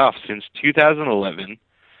anybody off since 2011.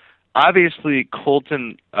 Obviously,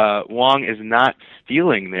 Colton Wong is not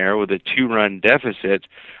stealing there with a 2-run deficit.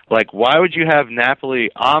 Like, why would you have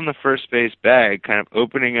Napoli on the first base bag, kind of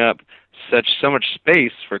opening up so much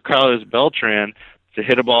space for Carlos Beltran to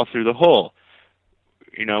hit a ball through the hole?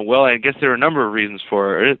 Well, I guess there are a number of reasons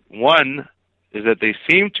for it. One is that they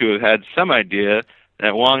seem to have had some idea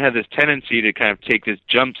that Wong had this tendency to kind of take this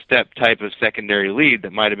jump step type of secondary lead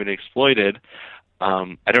that might have been exploited.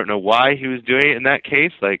 I don't know why he was doing it in that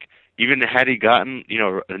case. Like, even had he gotten,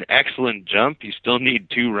 an excellent jump, you still need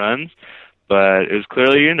 2 runs. But it was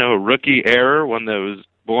clearly, a rookie error, one that was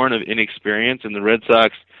born of inexperience, and the Red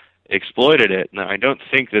Sox exploited it. Now, I don't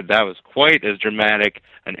think that was quite as dramatic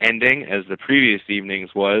an ending as the previous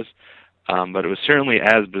evenings was, but it was certainly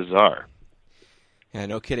as bizarre. Yeah,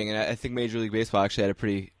 no kidding. And I think Major League Baseball actually had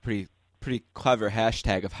a pretty clever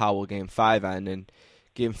hashtag of how will Game 5 end, and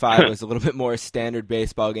Game 5 was a little bit more standard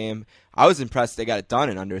baseball game. I was impressed they got it done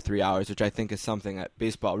in under 3 hours, which I think is something that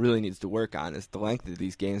baseball really needs to work on, is the length of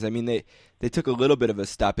these games. I mean, they took a little bit of a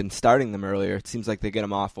step in starting them earlier. It seems like they get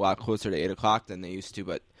them off a lot closer to 8 o'clock than they used to,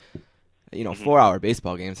 but 4-hour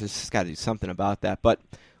baseball games, there's just got to do something about that. But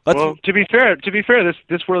to be fair,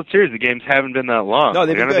 this World Series, the games haven't been that long. No,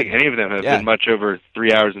 they've been I don't good. think any of them have been much over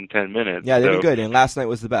 3 hours and 10 minutes. Yeah, they've been good, and last night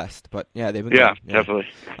was the best. But yeah, they've been good. Yeah,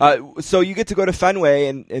 definitely. So you get to go to Fenway,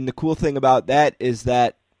 and the cool thing about that is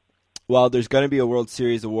that, there's going to be a World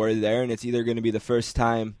Series award there, and it's either going to be the first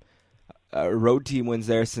time a road team wins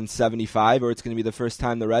there since '75, or it's going to be the first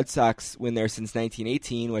time the Red Sox win there since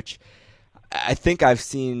 1918, which I think I've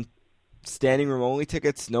seen standing room only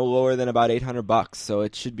tickets no lower than about $800. So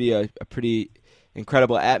it should be a pretty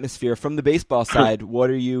incredible atmosphere. From the baseball side, what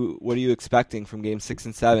are you expecting from Game 6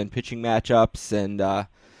 and 7? Pitching matchups and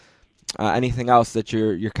anything else that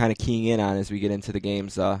you're kind of keying in on as we get into the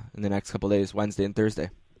games in the next couple of days, Wednesday and Thursday?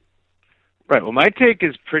 Right. Well, my take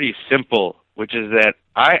is pretty simple, which is that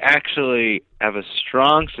I actually have a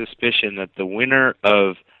strong suspicion that the winner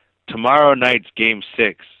of tomorrow night's Game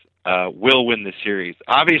 6 will win the series.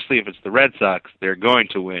 Obviously, if it's the Red Sox, they're going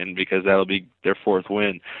to win because that'll be their fourth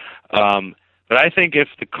win. But I think if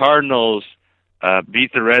the Cardinals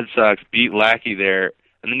beat the Red Sox, beat Lackey there,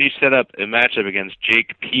 and then you set up a matchup against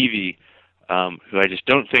Jake Peavy, who I just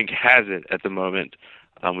don't think has it at the moment,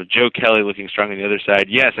 with Joe Kelly looking strong on the other side,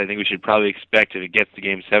 yes, I think we should probably expect if it gets to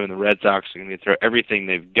Game 7, the Red Sox are going to throw everything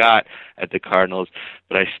they've got at the Cardinals,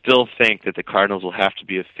 but I still think that the Cardinals will have to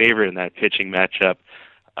be a favorite in that pitching matchup.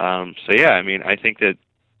 So, yeah, I mean, I think that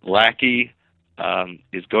Lackey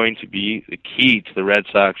is going to be the key to the Red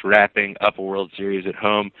Sox wrapping up a World Series at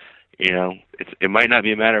home. You know, it might not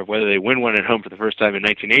be a matter of whether they win one at home for the first time in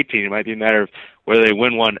 1918. It might be a matter of whether they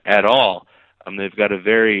win one at all. They've got a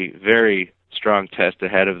very, very strong test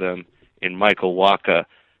ahead of them in Michael Wacha,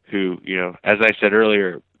 who, you know, as I said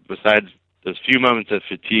earlier, besides those few moments of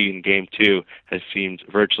fatigue in Game 2, has seemed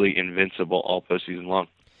virtually invincible all postseason long.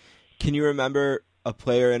 Can you remember a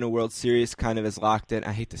player in a World Series kind of as locked in?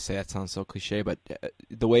 I hate to say that, sounds so cliche, but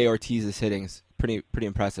the way Ortiz is hitting is pretty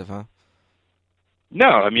impressive, huh? No,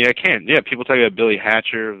 I mean, I can't. Yeah, people talk about Billy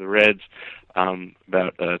Hatcher of the Reds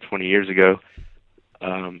about 20 years ago.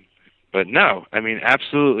 But no, I mean,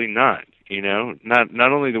 absolutely not. You know, not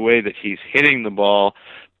only the way that he's hitting the ball,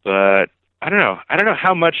 but I don't know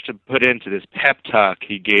how much to put into this pep talk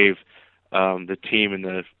he gave the team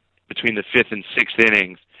between the 5th and 6th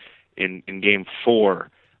innings in Game 4.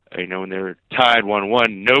 You know, when they were tied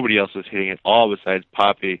 1-1, nobody else was hitting at all besides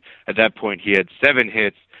Poppy. At that point, he had 7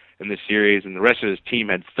 hits in the series, and the rest of his team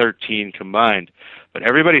had 13 combined. But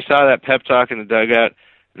everybody saw that pep talk in the dugout,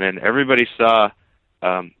 and then everybody saw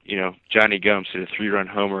Johnny Gomes hit a 3-run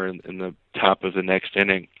homer in the top of the next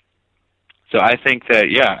inning. So I think that,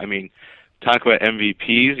 yeah, I mean, talk about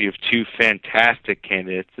MVPs. You have 2 fantastic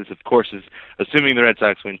candidates. This, of course, is assuming the Red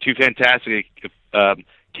Sox win. 2 fantastic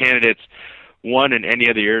candidates. One in any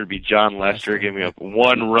other year would be John Lester, giving up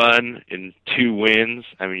 1 run in 2 wins.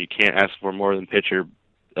 I mean, you can't ask for more than pitcher.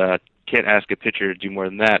 Can't ask a pitcher to do more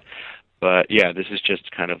than that. But, yeah, this is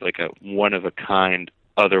just kind of like a one-of-a-kind,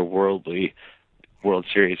 otherworldly World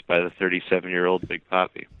Series by the 37-year-old Big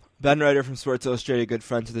Papi. Ben Reiter from Sports Illustrated, good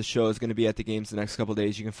friend to the show, is going to be at the games the next couple of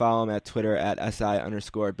days. You can follow him at Twitter at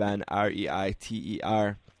 @SI_Ben,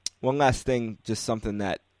 REITER. One last thing, just something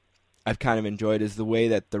that I've kind of enjoyed, is the way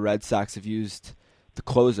that the Red Sox have used the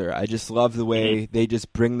closer. I just love the way they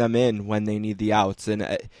just bring them in when they need the outs. And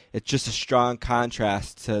it's just a strong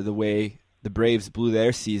contrast to the way the Braves blew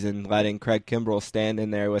their season, letting Craig Kimbrell stand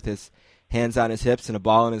in there with his hands on his hips and a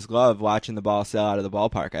ball in his glove, watching the ball sail out of the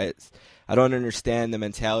ballpark. I don't understand the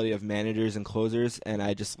mentality of managers and closers, and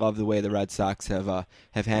I just love the way the Red Sox have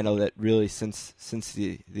handled it really since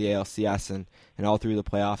the ALCS and all through the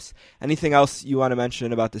playoffs. Anything else you want to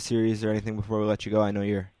mention about the series or anything before we let you go? I know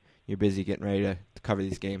you're busy getting ready to cover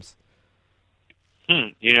these games.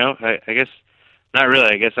 You know, I guess not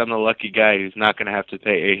really. I guess I'm the lucky guy who's not going to have to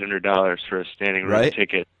pay $800 for a standing room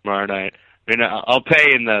ticket tomorrow night. I mean, I'll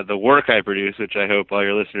pay in the work I produce, which I hope all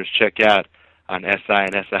your listeners check out on SI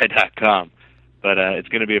and SI.com. But it's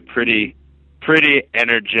going to be a pretty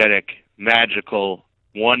energetic, magical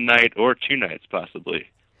 1 night or 2 nights, possibly.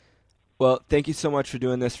 Well, thank you so much for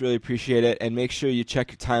doing this. Really appreciate it. And make sure you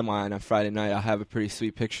check your timeline on Friday night. I'll have a pretty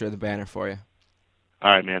sweet picture of the banner for you.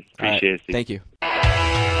 All right, man. Appreciate it, Steve. Thank you.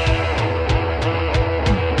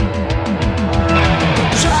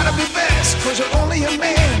 Try to be best, 'cause you're only a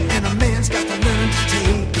man, and a man's got to learn to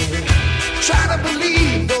take it. Try to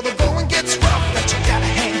believe, though the going gets rough, that you gotta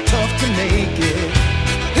hang tough to make it.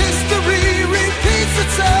 History repeats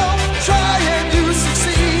itself, try and you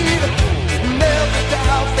succeed. Never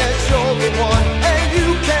doubt that you're the one, and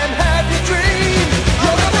you can have your dream.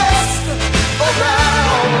 You're the best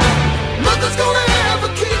around. Nothing's gonna ever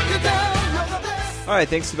keep you down. You're the best. All right,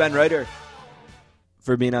 thanks to Ben Reiter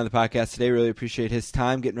for being on the podcast today. Really appreciate his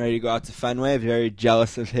time, getting ready to go out to Fenway. Very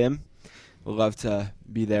jealous of him. Would love to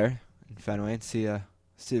be there in Fenway and see the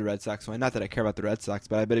Red Sox win. Not that I care about the Red Sox,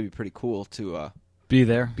 but I bet it'd be pretty cool to be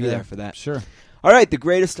there for that. Sure. All right, the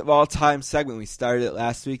greatest of all time segment. We started it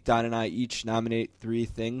last week. Don and I each nominate 3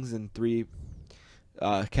 things and 3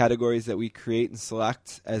 categories that we create and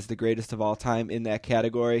select as the greatest of all time in that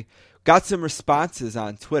category. Got some responses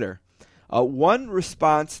on Twitter. One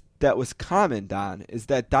response that was common, Don, is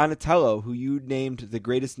that Donatello, who you named the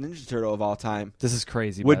greatest Ninja Turtle of all time, This is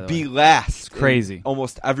crazy. would be last. Crazy. In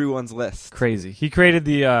almost everyone's list. Crazy. He created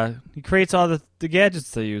he creates all the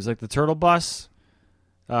gadgets they use, like the turtle bus.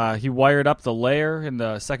 He wired up the layer in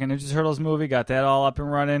the second Ninja Turtles movie, got that all up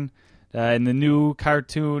and running. In the new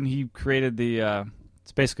cartoon, he created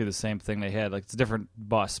it's basically the same thing they had. Like, it's a different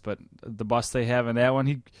bus, but the bus they have in that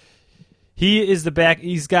one, he is the back.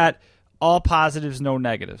 He's got all positives, no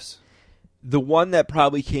negatives. The one that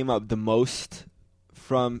probably came up the most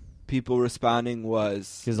from people responding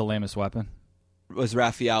was He's the lamest weapon.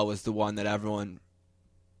 Raphael was the one that everyone.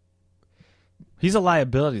 He's a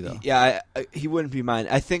liability, though. Yeah, he wouldn't be mine.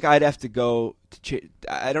 I think I'd have to go to.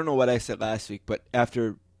 I don't know what I said last week, but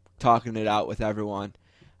after talking it out with everyone,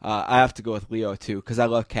 I have to go with Leo too because I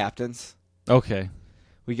love captains. Okay.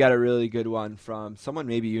 We got a really good one from someone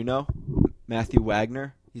maybe you know, Matthew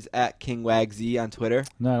Wagner. He's at King WagZ on Twitter.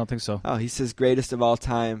 No, I don't think so. Oh, he says greatest of all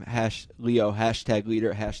time. Leo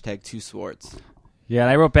 #leader #2 swords. Yeah, and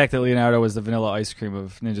I wrote back that Leonardo was the vanilla ice cream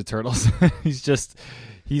of Ninja Turtles.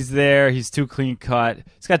 He's there. He's too clean cut.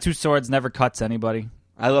 He's got 2 swords, never cuts anybody.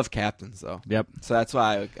 I love captains, though. Yep. So that's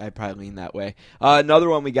why I probably lean that way. Another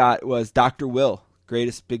one we got was Dr. Will,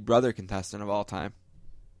 greatest Big Brother contestant of all time.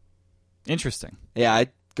 Interesting. Yeah,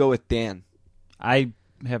 I'd go with Dan. I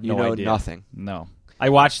have no idea. You know nothing. No. I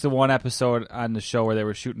watched the one episode on the show where they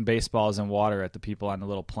were shooting baseballs in water at the people on the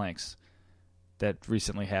little planks. That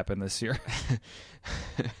recently happened this year.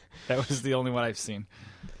 That was the only one I've seen.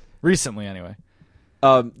 Recently, anyway.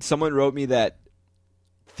 Someone wrote me that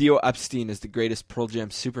Theo Epstein is the greatest Pearl Jam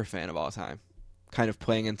superfan of all time. Kind of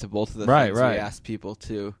playing into both of the things we asked people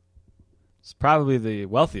to. It's probably the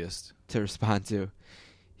wealthiest. To respond to.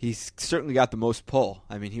 He's certainly got the most pull.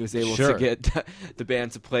 I mean, he was able Sure. to get the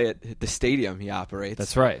band to play at the stadium he operates.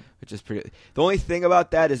 That's right. Which is pretty. The only thing about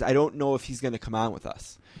that is I don't know if he's going to come on with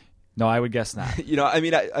us. No, I would guess not. I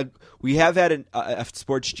mean, we have had a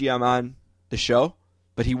sports GM on the show,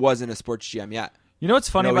 but he wasn't a sports GM yet. You know what's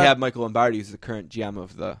funny we about have Michael Lombardi, who's the current GM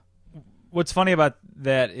of the. What's funny about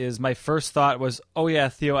that is my first thought was, oh yeah,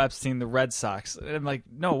 Theo Epstein, the Red Sox. And I'm like,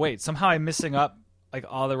 no, wait, somehow I'm missing up like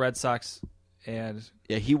all the Red Sox and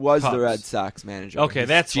yeah, he was Cubs. the Red Sox manager. Okay,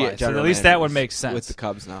 that's why. So at least that one makes sense with the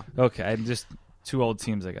Cubs now. Okay, I'm just 2 old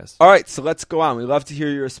teams, I guess. All right, so let's go on. We love to hear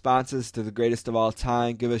your responses to the greatest of all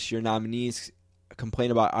time. Give us your nominees.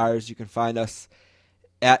 Complain about ours. You can find us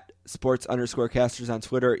at sports_casters on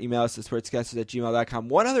Twitter. Email us at sportscasters@gmail.com.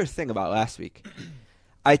 One other thing about last week.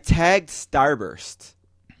 I tagged Starburst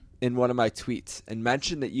in one of my tweets and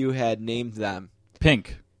mentioned that you had named them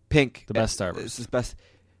Pink. The best Starburst. This is best.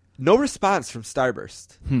 No response from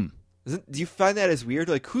Starburst. Do you find that as weird?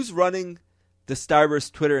 Like, who's running the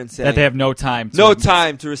Starburst Twitter and saying That they have no time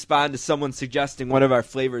to respond to someone suggesting one of our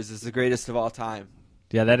flavors is the greatest of all time?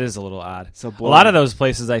 Yeah, that is a little odd. So a lot of those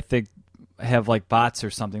places, I think, have like bots or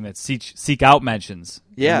something that seek out mentions.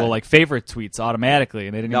 Yeah. And will like favorite tweets automatically,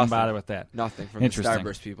 and they didn't even bother with that. Nothing from the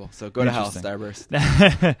Starburst people. So go to hell, Starburst.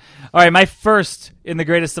 All right, my first in the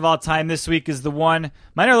greatest of all time this week is the one.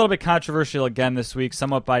 Mine are a little bit controversial again this week,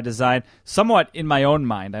 somewhat by design, somewhat in my own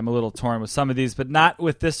mind. I'm a little torn with some of these, but not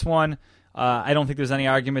with this one. I don't think there's any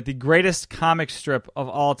argument. The greatest comic strip of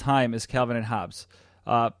all time is Calvin and Hobbes.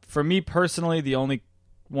 For me personally, the only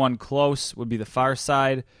one close would be The Far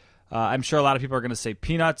Side. I'm sure a lot of people are going to say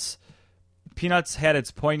Peanuts. Peanuts had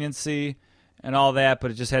its poignancy and all that,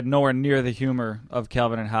 but it just had nowhere near the humor of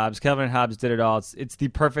Calvin and Hobbes. Calvin and Hobbes did it all. It's the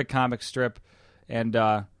perfect comic strip, and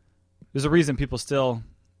there's a reason people still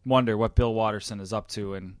wonder what Bill Watterson is up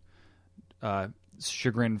to in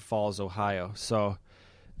Chagrin Falls, Ohio. So,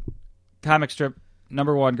 comic strip,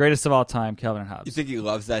 number one, greatest of all time, Calvin and Hobbes. You think he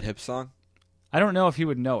loves that hip song? I don't know if he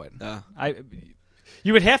would know it. No.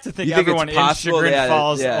 You would have to think everyone in Chagrin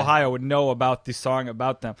Falls, Ohio would know about the song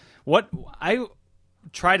about them. What I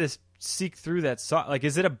try to seek through that song. Like,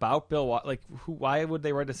 is it about Bill? Why would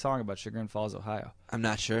they write a song about Chagrin Falls, Ohio? I'm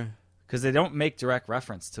not sure because they don't make direct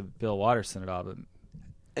reference to Bill Watterson at all. But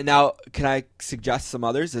and now, can I suggest some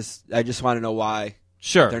others? I just want to know why.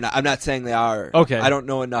 Sure, they're not. I'm not saying they are. Okay, I don't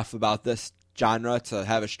know enough about this genre to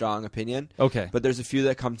have a strong opinion. Okay, but there's a few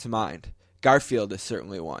that come to mind. Garfield is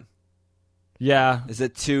certainly one. Yeah. Is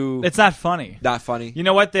it too... It's not funny. Not funny? You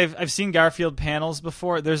know what? I've seen Garfield panels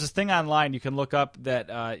before. There's this thing online you can look up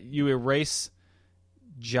that you erase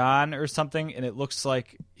John or something, and it looks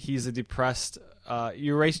like he's a depressed...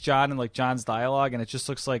 you erase John and like John's dialogue, and it just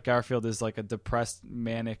looks like Garfield is like a depressed,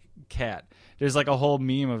 manic cat. There's like a whole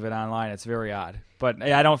meme of it online. It's very odd, but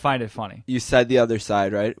I don't find it funny. You said the other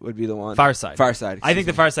side, right? Would be the one. Far Side. Far Side. I think excuse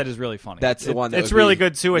the Far Side is really funny. That's the one that it's would really be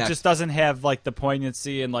good too. It next. just doesn't have like the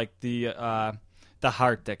poignancy and like the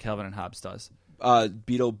heart that Calvin and Hobbes does.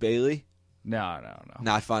 Beetle Bailey. No.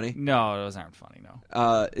 Not funny. No, those aren't funny.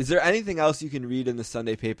 No. Is there anything else you can read in the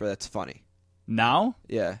Sunday paper that's funny? Now?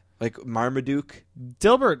 Yeah, like Marmaduke.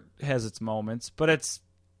 Dilbert has its moments, but it's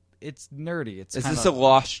nerdy. Is this a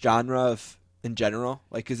lost genre in general?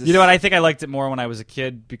 Like, is this? You know what? I think I liked it more when I was a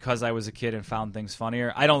kid because I was a kid and found things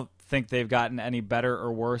funnier. I don't think they've gotten any better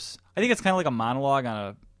or worse. I think it's kind of like a monologue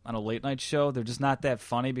on a late night show. They're just not that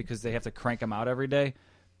funny because they have to crank them out every day.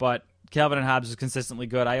 But Calvin and Hobbes is consistently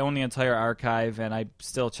good. I own the entire archive and I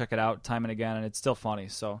still check it out time and again, and it's still funny.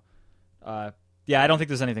 So, yeah, I don't think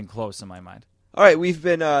there's anything close in my mind. All right, we've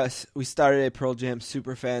been we started a Pearl Jam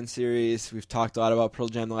Superfan series. We've talked a lot about Pearl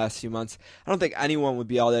Jam the last few months. I don't think anyone would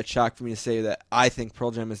be all that shocked for me to say that I think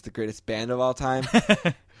Pearl Jam is the greatest band of all time.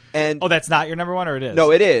 And oh, that's not your number one, or it is?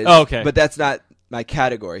 No, it is. Oh, okay, but that's not my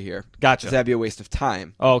category here. Gotcha. Because that'd be a waste of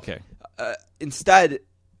time. Oh, okay. Instead,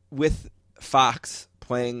 with Fox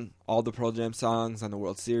playing all the Pearl Jam songs on the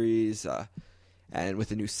World Series, and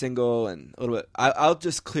with a new single and a little bit, I'll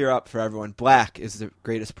just clear up for everyone. Black is the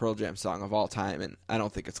greatest Pearl Jam song of all time, and I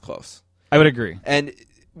don't think it's close. I would agree. And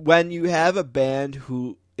when you have a band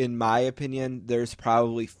who, in my opinion, there's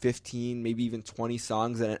probably 15, maybe even 20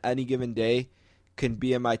 songs that on any given day can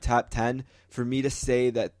be in my top 10, for me to say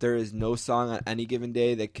that there is no song on any given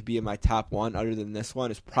day that could be in my top 1 other than this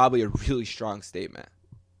one is probably a really strong statement.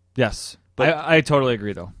 Yes. But I totally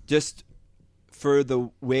agree, though. Just for the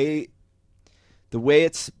way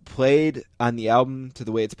it's played on the album, to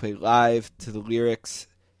the way it's played live, to the lyrics,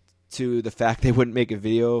 to the fact they wouldn't make a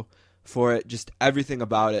video for it, just everything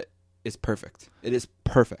about it is perfect. It is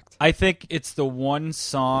perfect. I think it's the one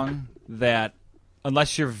song that,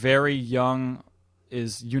 unless you're very young,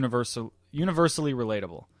 is universally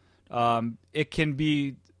relatable. It can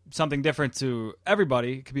be something different to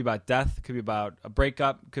everybody. It could be about death. It could be about a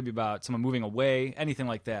breakup. It could be about someone moving away, anything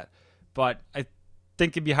like that. But I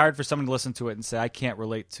think it'd be hard for someone to listen to it and say, I can't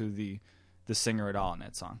relate to the singer at all in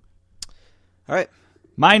that song. All right.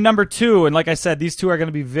 My number 2, and like I said, these two are going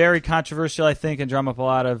to be very controversial, I think, and drum up a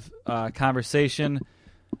lot of conversation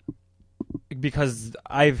because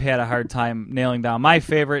I've had a hard time nailing down my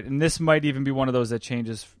favorite, and this might even be one of those that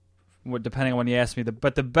changes depending on when you ask me.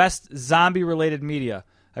 But the best zombie-related media,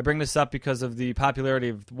 I bring this up because of the popularity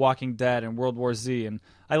of Walking Dead and World War Z, and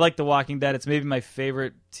I like The Walking Dead. It's maybe my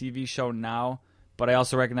favorite TV show now, but I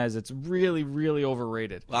also recognize it's really, really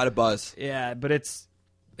overrated. A lot of buzz. Yeah, but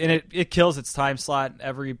it kills its time slot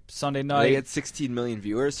every Sunday night. They get 16 million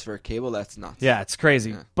viewers for cable. That's nuts. Yeah, it's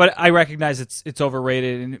crazy. Yeah. But I recognize it's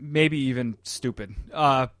overrated and maybe even stupid.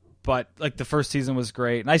 But like the first season was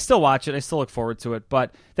great, and I still watch it. I still look forward to it.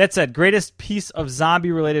 But that said, greatest piece of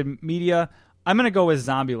zombie-related media, I'm going to go with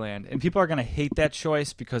Zombieland. And people are going to hate that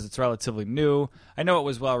choice because it's relatively new. I know it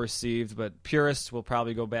was well received, but purists will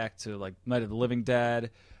probably go back to like Night of the Living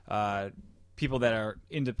Dead. People that are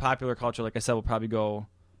into popular culture, like I said, will probably go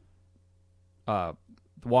The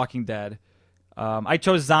Walking Dead. I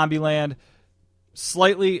chose Zombieland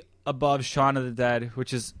slightly above Shaun of the Dead,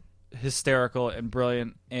 which is hysterical and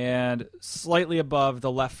brilliant, and slightly above the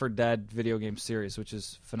Left 4 Dead video game series, which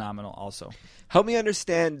is phenomenal also. Help me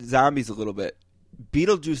understand zombies a little bit.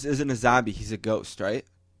 Beetlejuice isn't a zombie, he's a ghost, right?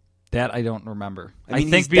 That I don't remember. I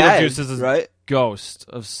mean, think Beetlejuice is a right? ghost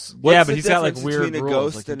of What's but he's got like weird between rules. A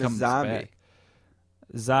ghost like and a zombie. Back.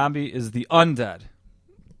 Zombie is the undead.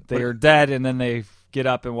 They are dead and then they get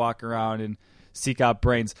up and walk around and seek out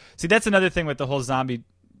brains. See, that's another thing with the whole zombie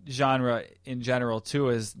genre in general too,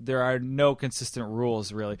 is there are no consistent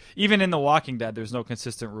rules really. Even in The Walking Dead, there's no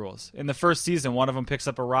consistent rules. In the first season, one of them picks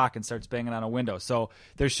up a rock and starts banging on a window, so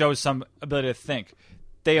there shows some ability to think.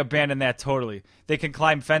 They abandon that totally. They can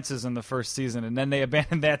climb fences in the first season, and then they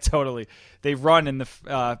abandon that totally. They run in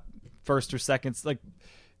the first or second. Like,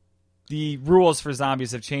 the rules for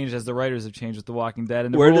zombies have changed as the writers have changed with The Walking Dead.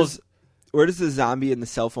 And the where does the zombie in the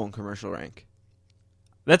cell phone commercial rank?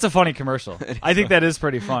 That's a funny commercial. I think that is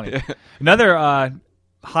pretty funny. Yeah. Another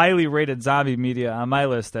highly rated zombie media on my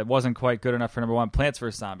list that wasn't quite good enough for number 1, Plants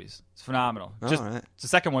vs. Zombies. It's phenomenal. Right. The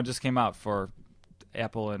second one just came out for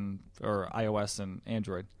Apple or iOS and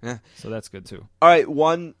Android. Yeah. So that's good too. All right,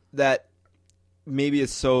 one that maybe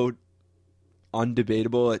is so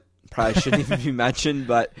undebatable it probably shouldn't even be mentioned,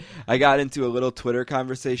 but I got into a little Twitter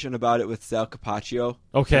conversation about it with Sal Capaccio.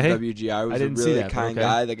 Okay. From WGR. He was I didn't a really see that, kind okay.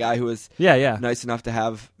 guy. The guy who was nice enough to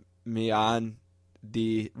have me on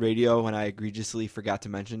the radio when I egregiously forgot to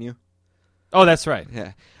mention you. Oh, that's right.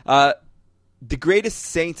 Yeah. The greatest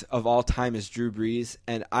Saint of all time is Drew Brees,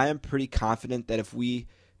 and I am pretty confident that if we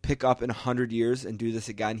pick up in 100 years and do this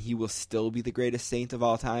again, he will still be the greatest Saint of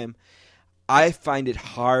all time. I find it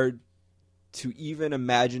hard to even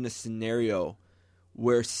imagine a scenario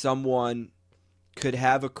where someone could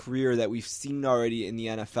have a career that we've seen already in the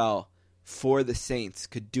NFL for the Saints,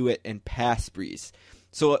 could do it and pass Brees.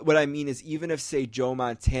 So what I mean is, even if, say, Joe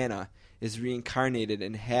Montana is reincarnated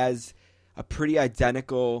and has a pretty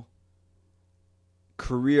identical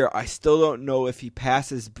career, I still don't know if he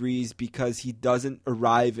passes Brees because he doesn't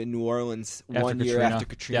arrive in New Orleans year after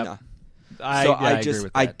Katrina. Yep. I agree with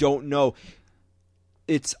that. I don't know.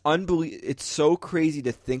 It's It's so crazy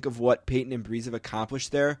to think of what Peyton and Brees have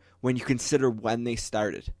accomplished there when you consider when they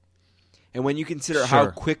started, and when you consider how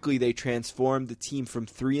quickly they transformed the team from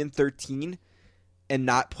 3-13 and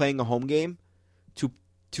not playing a home game to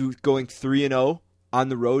going 3-0 on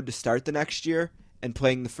the road to start the next year and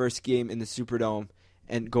playing the first game in the Superdome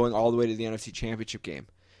and going all the way to the NFC Championship game.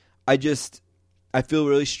 I feel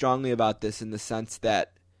really strongly about this in the sense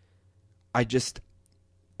that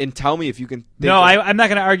and tell me if you can think I'm not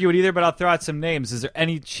going to argue it either, but I'll throw out some names. Is there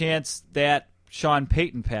any chance that Sean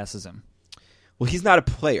Payton passes him? Well, he's not a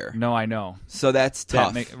player. No, I know. So that's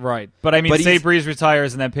tough. Right. But I mean, say Brees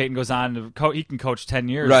retires and then Payton goes on to he can coach 10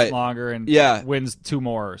 years longer and wins 2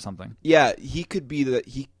 more or something. Yeah, he could be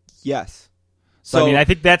yes. So I mean, I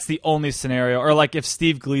think that's the only scenario. Or like if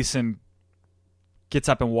Steve Gleason gets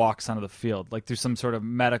up and walks onto the field, like through some sort of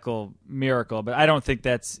medical miracle. But I don't think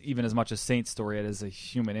that's even as much a Saint story as a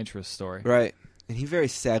human interest story. Right. And he very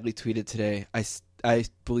sadly tweeted today, I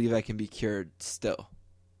believe I can be cured still.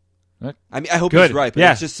 What? I mean, I hope he's right, but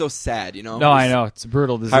it's just so sad, you know? No, I know. It's a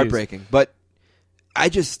brutal disease. Heartbreaking. But I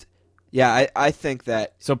think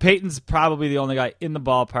that... So Peyton's probably the only guy in the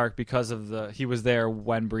ballpark because of he was there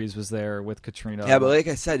when Brees was there with Katrina. Yeah, but like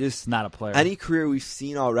I said, just not a player. Any career we've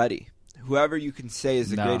seen already, whoever you can say is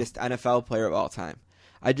the greatest NFL player of all time,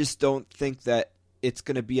 I just don't think that it's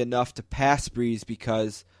going to be enough to pass Brees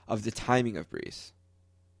because of the timing of Brees.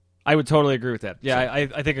 I would totally agree with that. Yeah,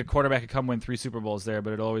 I think a quarterback could come win 3 Super Bowls there,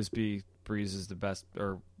 but it'd always be Brees is the best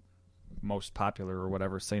or most popular or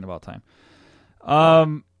whatever Saint of all time.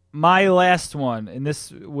 My last one, and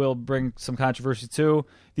this will bring some controversy too,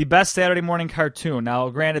 the best Saturday morning cartoon. Now,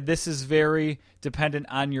 granted, this is very dependent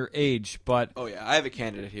on your age, but... Oh, yeah, I have a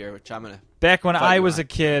candidate here, which I'm going to... Back when I was a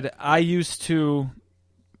kid, I used to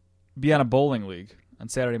be on a bowling league on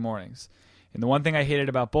Saturday mornings. And the one thing I hated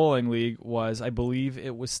about bowling league was I believe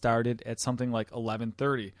it was started at something like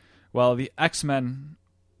 11:30. Well, the X-Men,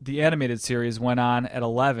 the animated series, went on at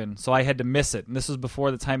 11, so I had to miss it. And this was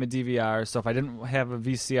before the time of DVR, so if I didn't have a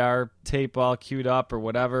VCR tape all queued up or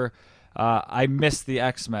whatever, I missed the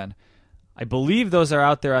X-Men. I believe those are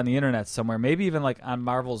out there on the internet somewhere, maybe even like on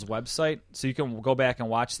Marvel's website, so you can go back and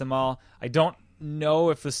watch them all. I don't know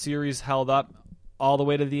if the series held up all the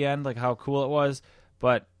way to the end, like how cool it was,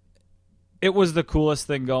 but it was the coolest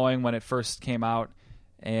thing going when it first came out.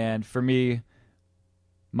 And for me,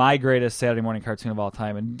 my greatest Saturday morning cartoon of all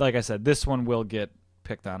time. And like I said, this one will get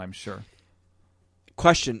picked on, I'm sure.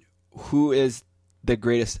 Question, who is the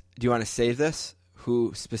greatest? Do you want to save this?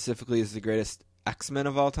 Who specifically is the greatest X-Men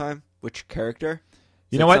of all time? Which character?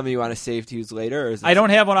 You know what? Something you want to save to use later? Or is I don't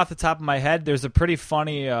have one off the top of my head. There's a pretty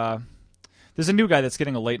funny... there's a new guy that's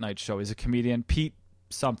getting a late-night show. He's a comedian, Pete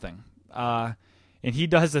something. And he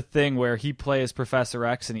does a thing where he plays Professor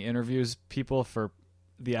X and he interviews people for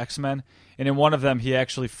the X-Men. And in one of them, he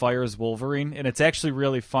actually fires Wolverine. And it's actually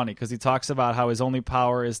really funny because he talks about how his only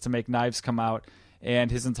power is to make knives come out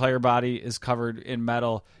and his entire body is covered in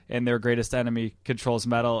metal and their greatest enemy controls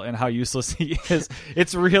metal and how useless he is.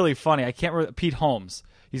 It's really funny. I can't remember. Pete Holmes.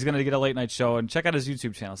 He's going to get a late night show, and check out his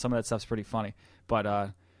YouTube channel. Some of that stuff's pretty funny. But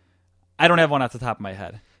I don't have one off the top of my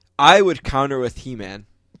head. I would counter with He-Man.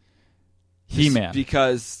 He-Man.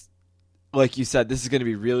 Because, like you said, this is going to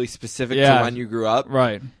be really specific to when you grew up.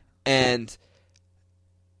 Right. And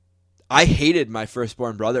I hated my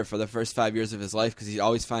firstborn brother for the first 5 years of his life because he'd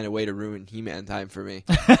always find a way to ruin He-Man time for me.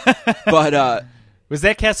 But was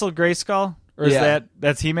that Castle Grayskull? Or is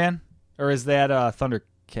that's He-Man? Or is that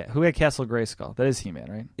Thundercat? Who had Castle Grayskull? That is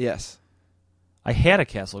He-Man, right? Yes. I had a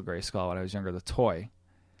Castle Grayskull when I was younger, the toy.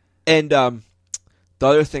 And the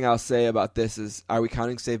other thing I'll say about this is, are we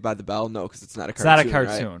counting Saved by the Bell? No, because it's not a cartoon. It's not a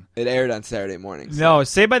cartoon. Right? It aired on Saturday mornings. No,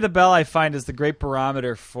 Saved by the Bell I find is the great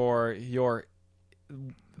barometer for your...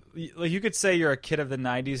 Like you could say you're a kid of the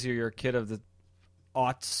 90s or you're a kid of the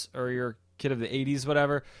aughts or you're a kid of the 80s,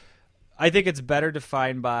 whatever. I think it's better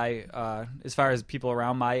defined by, as far as people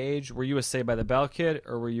around my age, were you a Saved by the Bell kid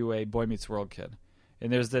or were you a Boy Meets World kid?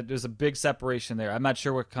 And there's a big separation there. I'm not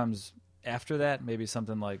sure what comes after that. Maybe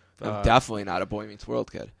something like I'm definitely not a Boy Meets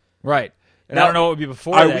World kid. Right. And Now, I don't know what would be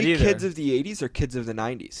before Are that we either. kids of the 80s or kids of the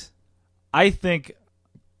 90s? I think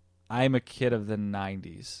I'm a kid of the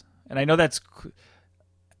 90s. And I know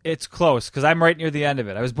it's close because I'm right near the end of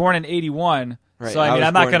it. I was born in 81. Right. So I mean, was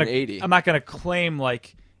I'm not born going in 80. to I'm not going to claim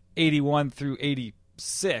like 81 through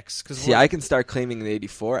 86 cuz See, I can start claiming in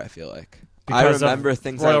 84, I feel like. I Because of remember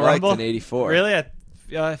things Royal I liked Rumble? in 84. Really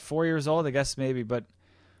at 4 years old, I guess maybe, but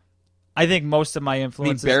I think most of my I mean,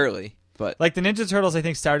 influences barely, but like the Ninja Turtles I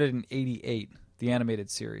think started in 88, the animated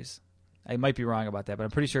series. I might be wrong about that, but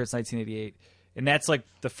I'm pretty sure it's 1988. And that's like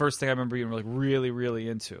the first thing I remember being like really, really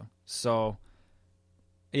into. So,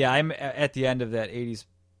 yeah, I'm at the end of that 80s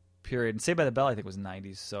period. And Saved by the Bell, I think, was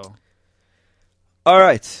 90s. So, all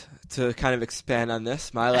right. To kind of expand on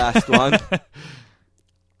this, my last one,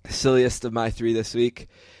 silliest of my three this week.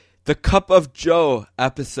 The Cup of Joe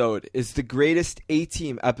episode is the greatest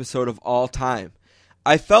A-Team episode of all time.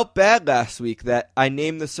 I felt bad last week that I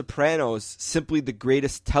named The Sopranos simply the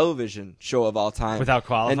greatest television show of all time. Without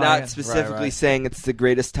qualifying and not it? specifically Right. saying it's the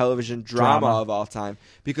greatest television drama Drama. of all time.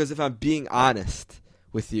 Because if I'm being honest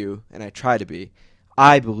with you, and I try to be,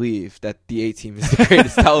 I believe that the A-Team is the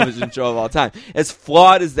greatest television show of all time. As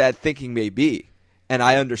flawed as that thinking may be, and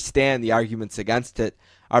I understand the arguments against it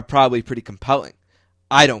are probably pretty compelling,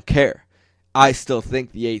 I don't care. I still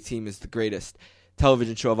think the A-Team is the greatest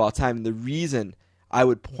television show of all time. And the reason I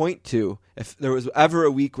would point to, if there was ever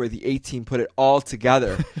a week where the A-Team put it all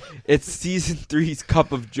together, it's season 3's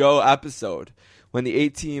Cup of Joe episode, when the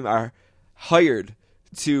A-Team are hired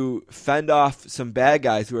to fend off some bad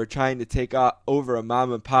guys who are trying to take over a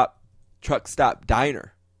mom and pop truck stop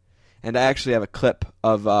diner. And I actually have a clip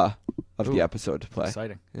of the episode to play.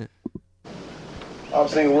 exciting. Yeah. I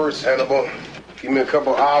was thinking worse, Hannibal. Give me a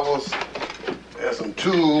couple hours and some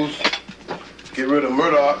tools, get rid of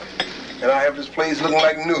Murdoch, and I have this place looking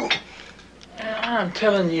like new. I'm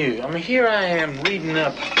telling you, I mean, here I am reading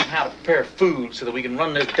up how to prepare food so that we can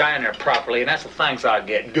run this diner properly, and that's the thanks I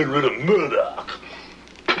get. Get rid of Murdoch.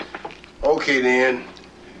 Okay, then.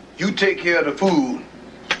 You take care of the food,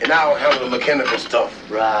 and I'll handle the mechanical stuff.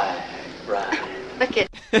 Right. Look at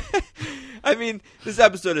I mean, this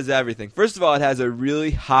episode is everything. First of all, it has a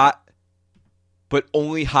really hot, but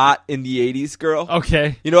only hot in the 80s girl.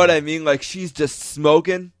 Okay. You know what I mean? Like, she's just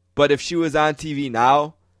smoking, but if she was on TV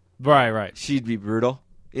now, Right. she'd be brutal.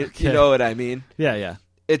 Okay. You know what I mean? Yeah.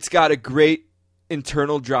 It's got a great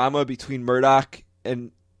internal drama between Murdoch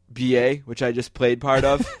and BA, which I just played part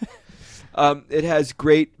of. It has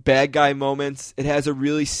great bad guy moments. It has a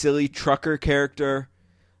really silly trucker character.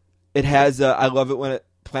 It has a I love it when a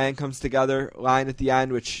plan comes together line at the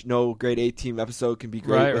end, which no great A-Team episode can be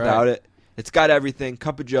great without it. It's got everything.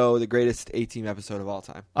 Cup of Joe, the greatest A-Team episode of all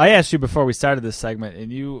time. I asked you before we started this segment,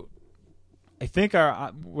 and I think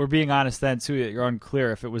we're being honest then, too, that you're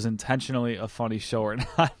unclear if it was intentionally a funny show or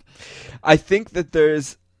not. I think that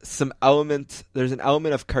there's an element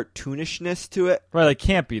of cartoonishness to it. Right, like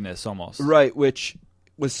campiness almost. Right, which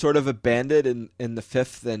was sort of abandoned in the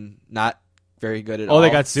fifth and not very good at all. Oh,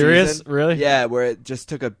 they got serious? season. Really? Yeah, where it just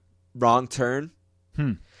took a wrong turn.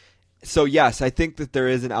 So, yes, I think that there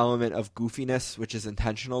is an element of goofiness, which is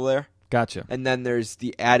intentional there. Gotcha. And then there's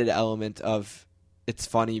the added element of it's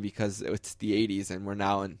funny because it's the 80s and we're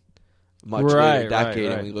now in a much later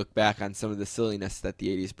decade and we look back on some of the silliness that the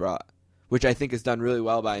 80s brought, which I think is done really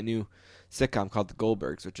well by a new sitcom called The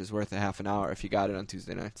Goldbergs, which is worth a half an hour if you got it on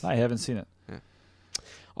Tuesday nights. I haven't seen it. Yeah.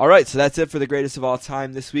 All right, so that's it for the greatest of all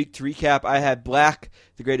time this week. To recap, I had Black,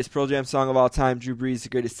 the greatest Pearl Jam song of all time, Drew Brees, the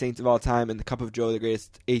greatest Saints of all time, and The Cup of Joe, the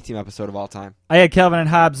greatest A-Team episode of all time. I had Calvin and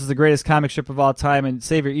Hobbes as the greatest comic strip of all time, and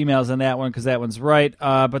save your emails on that one because that one's right.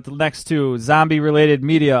 But the next two, zombie-related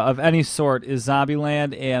media of any sort, is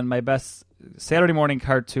Zombieland, and my best Saturday morning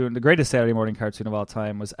cartoon, the greatest Saturday morning cartoon of all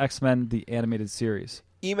time, was X-Men, the animated series.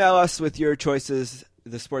 Email us with your choices,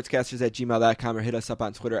 thesportscasters@gmail.com, or hit us up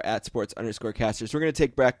on Twitter @sports_casters. We're going to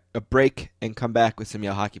take a break and come back with some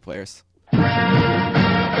Yale hockey players.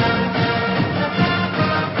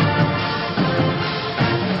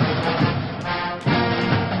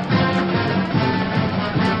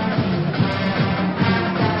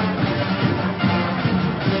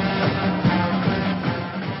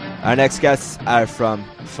 Our next guests are from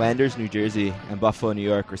Flanders, New Jersey, and Buffalo, New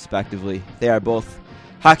York, respectively. They are both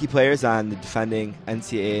hockey players on the defending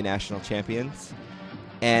NCAA national champions,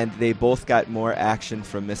 and they both got more action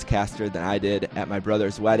from Miss Caster than I did at my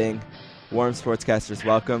brother's wedding. Warm Sportscasters,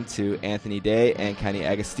 welcome to Anthony Day and Kenny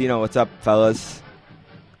Agostino. What's up, fellas?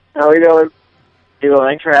 How are you doing?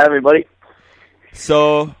 Thanks for having me, buddy.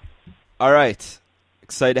 So, all right.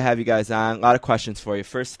 excited to have you guys on. A lot of questions for you.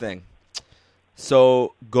 First thing,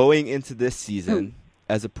 so going into this season,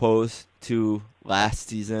 as opposed to last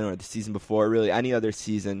season or the season before, really any other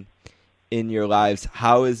season in your lives,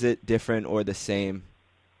 how is it different or the same?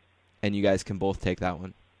 And you guys can both take that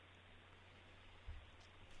one.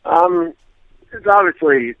 It's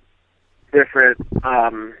obviously different.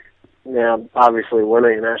 Obviously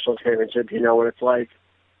winning a national championship, you know what it's like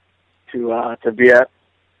to be at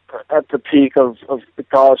the peak of the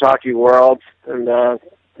college hockey world, and to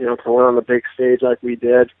win on the big stage like we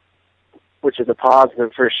did, which is a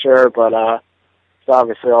positive for sure. But it's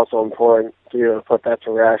obviously also important to put that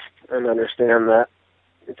to rest and understand that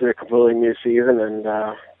it's a completely new season, and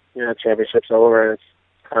championship's over, and it's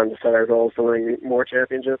time to set our goals to win more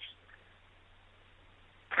championships.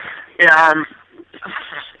 Yeah,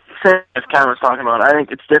 same as Ken was talking about. I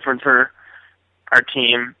think it's different for our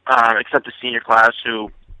team, except the senior class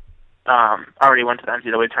who already went to the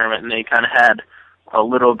NCAA tournament, and they kind of had a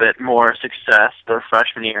little bit more success their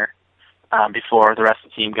freshman year before the rest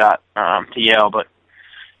of the team got to Yale. But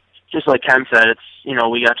just like Ken said, it's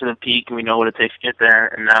we got to the peak and we know what it takes to get there,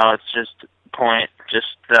 and now it's just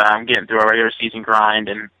getting through our regular season grind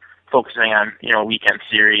and focusing on weekend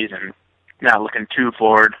series and not looking too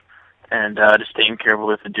forward, and just staying careful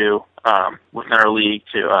with the do within our league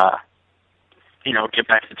to get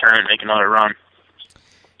back to the tournament and make another run.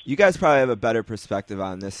 You guys probably have a better perspective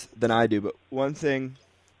on this than I do, but one thing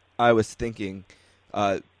I was thinking,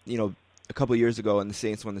 a couple years ago when the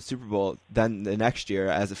Saints won the Super Bowl, then the next year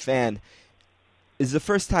as a fan, is the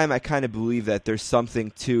first time I kind of believe that there's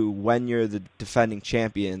something to when you're the defending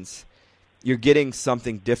champions, you're getting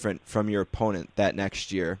something different from your opponent that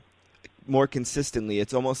next year. More consistently,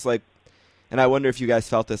 it's almost like, and I wonder if you guys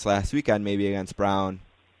felt this last weekend, maybe against Brown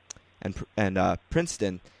and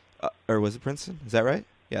Princeton, or was it Princeton? Is that right?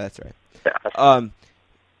 Yeah, that's right. Yeah.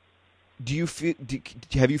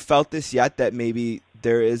 Have you felt this yet, that maybe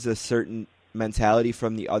there is a certain mentality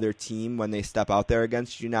from the other team when they step out there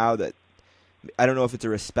against you now, that I don't know if it's a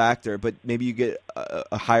respect but maybe you get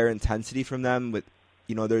a higher intensity from them with,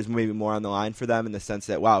 there's maybe more on the line for them in the sense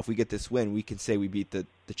that, wow, if we get this win, we can say we beat the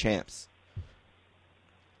champs.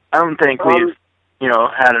 I don't think we've,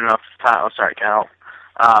 had enough time. Oh, sorry, Cal.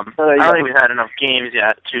 I don't think we've had enough games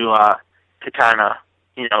yet to kind of,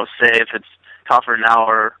 say if it's tougher now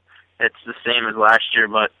or it's the same as last year.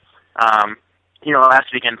 But,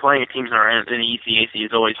 last weekend playing teams that are in the ECAC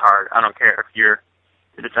is always hard. I don't care if you're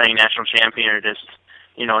the defending national champion or just,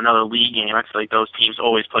 another league game. I feel like those teams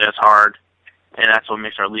always play us hard, and that's what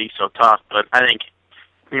makes our league so tough. But I think,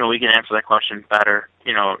 we can answer that question better,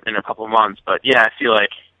 in a couple of months. But, yeah, I feel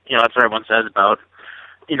like, that's what everyone says about,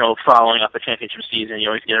 following up a championship season. You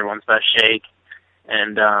always get everyone's best shake.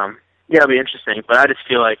 And, it'll be interesting. But I just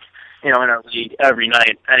feel like, in our league, every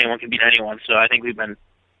night, anyone can beat anyone. So I think we've been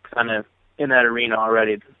kind of in that arena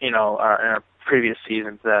already, in our previous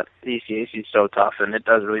seasons, that the ECAC is so tough, and it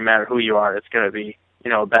doesn't really matter who you are. It's going to be,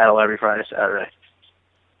 a battle every Friday, Saturday.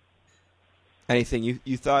 Anything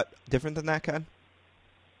you thought different than that, Ken?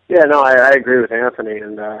 Yeah, no, I agree with Anthony,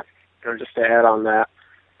 and just to add on that,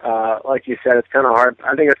 like you said, it's kind of hard.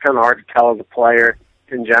 I think it's kind of hard to tell as a player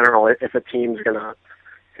in general if a team's gonna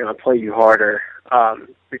play you harder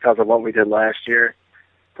because of what we did last year.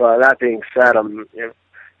 But that being said, I don't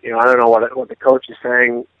know what the coach is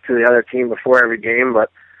saying to the other team before every game, but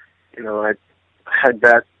I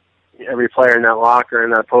bet every player in that locker, in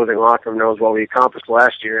that opposing locker room, knows what we accomplished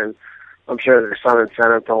last year, and I'm sure there's some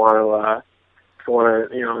incentive to want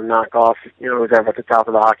to knock off who's ever at the top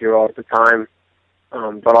of the hockey world at the time.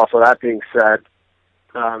 But also, that being said,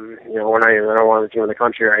 we're not even the number one team in the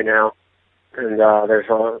country right now, and there's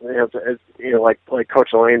like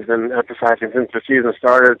Coach Elaine's been emphasizing since the season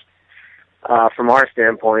started. From our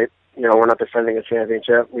standpoint, we're not defending a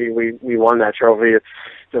championship. We won that trophy. It's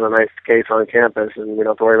still a nice case on campus, and we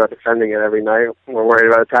don't have to worry about defending it every night. We're worried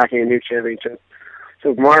about attacking a new championship.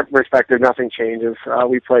 So from our perspective, nothing changes.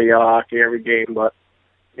 We play yellow hockey every game, but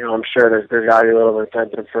I'm sure there's got to be a little bit of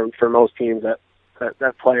incentive for most teams that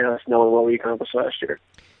play us, knowing what we accomplished last year.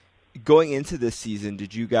 Going into this season,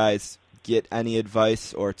 did you guys get any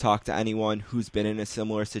advice or talk to anyone who's been in a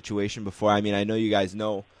similar situation before? I mean, I know you guys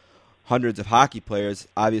know hundreds of hockey players.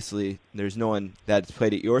 Obviously, there's no one that's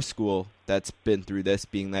played at your school that's been through this,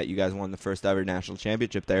 being that you guys won the first ever national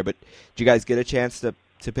championship there. But did you guys get a chance to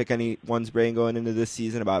pick anyone's brain going into this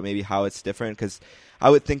season about maybe how it's different? Because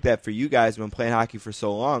I would think that for you guys, when playing hockey for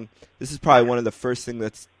so long, this is probably one of the first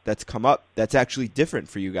things that's come up that's actually different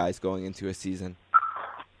for you guys going into a season.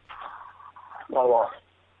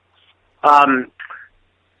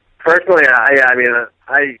 Personally,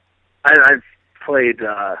 I've played,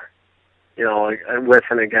 with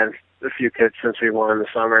and against a few kids since we won in the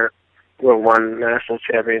summer. We won national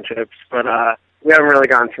championships, but we haven't really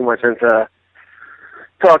gotten too much into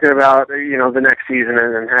talking about, the next season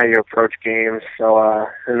and how you approach games. So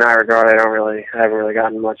in that regard, I haven't really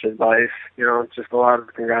gotten much advice. Just a lot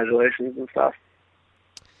of congratulations and stuff.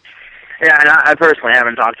 Yeah, and I personally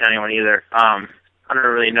haven't talked to anyone either. I don't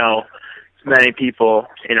really know many people,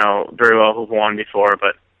 very well who've won before,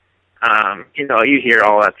 but you hear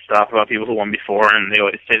all that stuff about people who won before, and they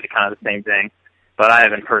always say the kind of the same thing. But I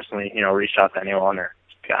haven't personally, reached out to anyone or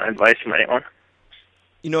gotten advice from anyone.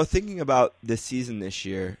 Thinking about this season this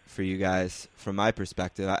year for you guys, from my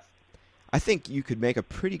perspective, I think you could make a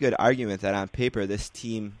pretty good argument that on paper this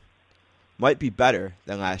team might be better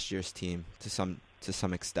than last year's team to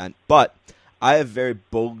some extent. But I have very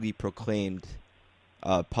boldly proclaimed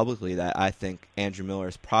publicly that I think Andrew Miller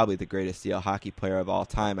is probably the greatest Yale hockey player of all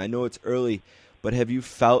time. I know it's early, but have you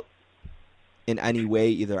felt in any way,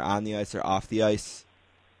 either on the ice or off the ice,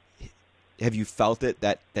 have you felt it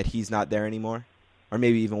that he's not there anymore? Or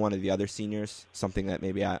maybe even one of the other seniors, something that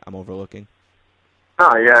maybe I'm overlooking?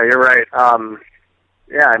 Oh, yeah, you're right. I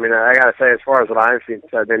got to say, as far as what I've seen,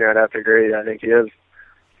 I'd have to agree. I think he is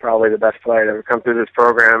probably the best player to ever come through this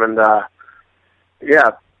program. And,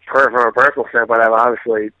 from a personal standpoint, I've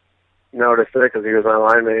obviously noticed it because he was my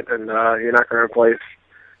line mate. And you're not going to replace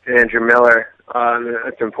Andrew Miller.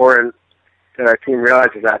 It's important that our team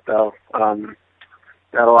realizes that, though.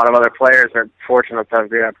 That a lot of other players are fortunate to have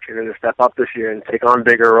the opportunity to step up this year and take on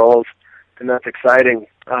bigger roles, and that's exciting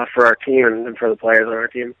for our team and for the players on our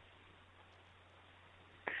team.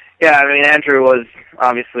 Yeah, Andrew was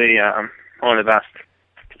obviously one of the best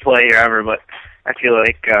to play here ever, but I feel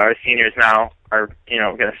like our seniors now are,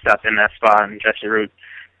 going to step in that spot, and Jesse Root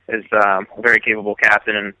is a very capable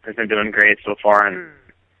captain and has been doing great so far, and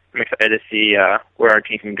I'm excited to see where our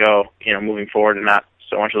team can go, moving forward and not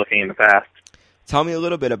so much looking in the past. Tell me a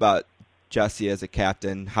little bit about Jesse as a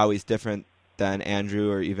captain, how he's different than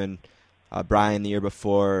Andrew or even Brian the year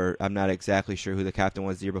before. I'm not exactly sure who the captain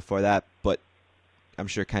was the year before that, but I'm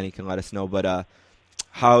sure Kenny can let us know. But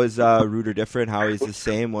how is Reuter different? How is the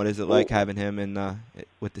same? What is it like having him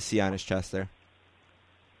with the C on his chest there?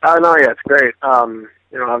 It's great.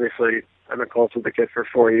 Obviously, I've been close with the kid for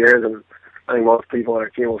 4 years, and I think most people on our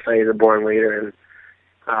team will say he's a born leader,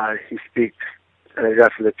 and he speaks and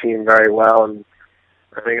addresses the team very well, and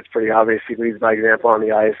I think it's pretty obvious he leads by example on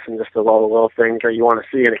the ice and just all the little things that you want to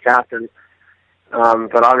see in a captain.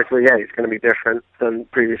 But obviously, he's going to be different than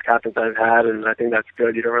previous captains I've had, and I think that's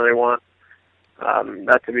good. You don't really want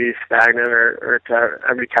that to be stagnant or to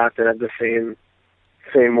every captain have the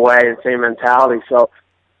same way and same mentality. So,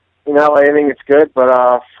 I think it's good, but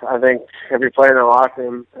I think every player in the locker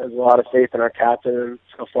room has a lot of faith in our captain, and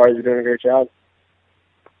so far he's doing a great job.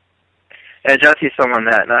 Yeah, Jesse's someone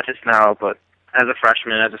that, not just now, but as a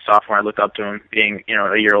freshman, as a sophomore, I look up to him being,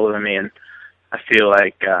 a year older than me, and I feel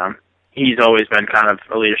like he's always been kind of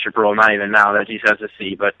a leadership role, not even now that he's has a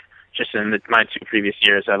C, but just in my 2 previous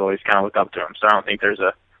years, I've always kind of looked up to him. So I don't think there's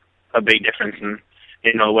a big difference in,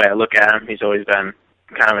 the way I look at him. He's always been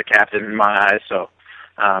kind of a captain in my eyes, so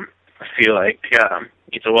I feel like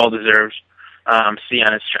it's a well-deserved C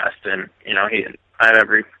on his chest, and, I have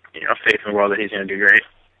every, faith in the world that he's going to do great.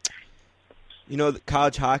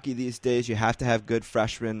 College hockey these days, you have to have good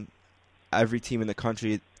freshmen. Every team in the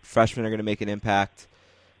country, freshmen are going to make an impact.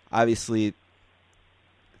 Obviously,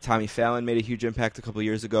 Tommy Fallon made a huge impact a couple of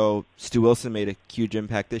years ago. Stu Wilson made a huge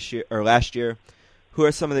impact this year or last year. Who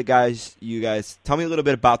are some of the guys you guys tell me a little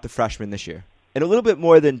bit about the freshmen this year? And a little bit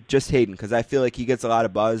more than just Hayden, because I feel like he gets a lot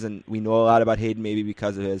of buzz, and we know a lot about Hayden maybe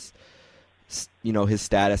because of his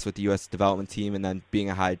status with the U.S. development team and then being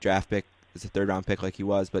a high draft pick. As a third-round pick like he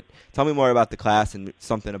was, but tell me more about the class and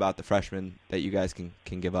something about the freshmen that you guys can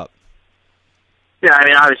give up. Yeah,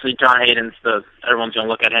 obviously John Hayden's everyone's going to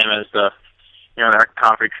look at him as their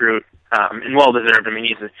top recruit, and well-deserved.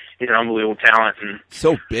 He's an unbelievable talent. And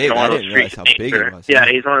so big, I didn't realize how big he was. Yeah,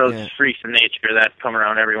 he's one of those freaks of nature that come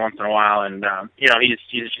around every once in a while, and he's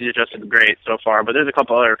adjusted great so far. But there's a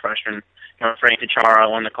couple other freshmen, Frank Tichara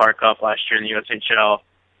won the Clark Cup last year in the USHL,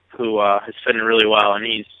 who has fit in really well, and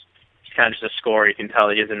he's kind of just a scorer. You can tell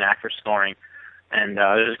he has a knack for scoring. And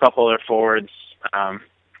there's a couple other forwards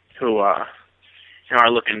who are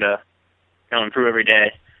looking to improve every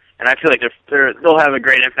day. And I feel like they'll have a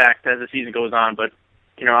great impact as the season goes on. But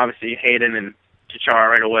obviously Hayden and Tichara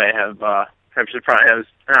right away have not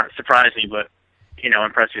surprised me, but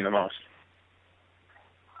impressed me the most.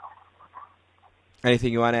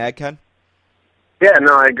 Anything you want to add, Ken? Yeah,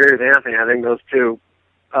 no, I agree with Anthony. I think those two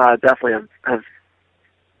definitely have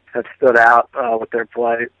have stood out with their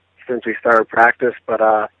play since we started practice. But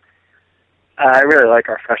I really like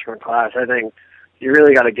our freshman class. I think you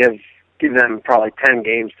really got to give them probably 10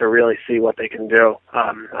 games to really see what they can do.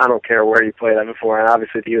 I don't care where you played at before, and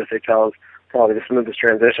obviously the USHL is probably the smoothest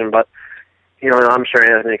transition, but I'm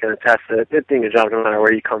sure Anthony can attest to it. It's being a jump no matter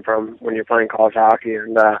where you come from when you're playing college hockey,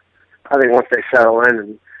 and I think once they settle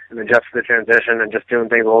in and adjust to the transition and just doing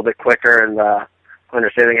things a little bit quicker and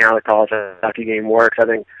understanding how the college hockey game works, I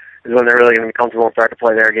think is when they're really going to be comfortable and start to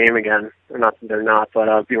play their game again. Or not that they're not,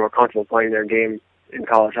 but be more comfortable playing their game in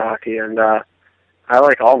college hockey. And I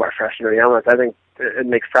like all of our freshmen, to be honest. I think it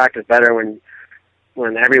makes practice better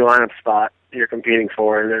when every lineup spot you're competing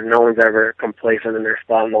for, and no one's ever complacent in their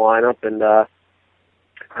spot in the lineup. And I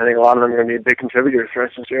think a lot of them are going to be big contributors for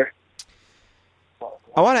us this year.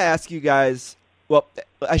 I want to ask you guys, well,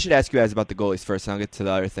 I should ask you guys about the goalies first, and I'll get to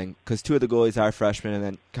the other thing, because two of the goalies are freshmen, and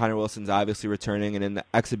then Connor Wilson's obviously returning, and in the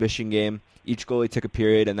exhibition game, each goalie took a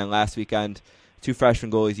period, and then last weekend, two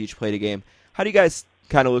freshman goalies each played a game. How do you guys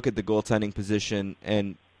kind of look at the goaltending position,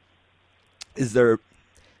 and is there, I'm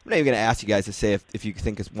not even going to ask you guys to say if you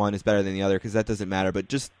think one is better than the other, because that doesn't matter, but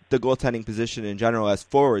just the goaltending position in general as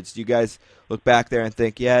forwards, do you guys look back there and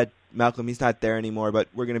think, yeah, Malcolm, he's not there anymore, but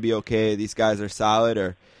we're going to be okay, these guys are solid,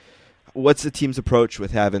 or what's the team's approach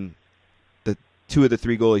with having the two of the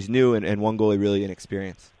three goalies new and one goalie really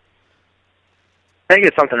inexperienced? I think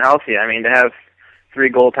it's something healthy. I mean, to have three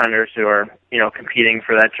goaltenders who are, competing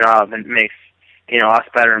for that job, and makes, us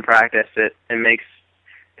better in practice. It makes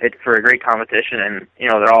it for a great competition, and,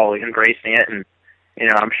 they're all embracing it, and,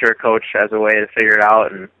 I'm sure Coach has a way to figure it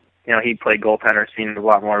out, and, he played goaltender, seen a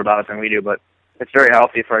lot more about it than we do, but it's very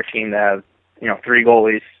healthy for our team to have, three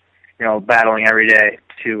goalies, battling every day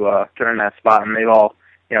to earn that spot, and they've all,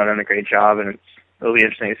 done a great job, and it'll be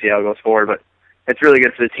interesting to see how it goes forward, but it's really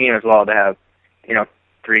good for the team as well to have,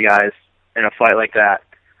 three guys in a fight like that.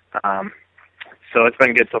 So it's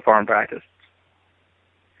been good so far in practice.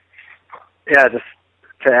 Yeah, just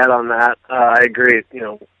to add on that, I agree.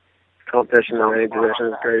 Competition in any position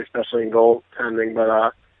is great, especially in goaltending.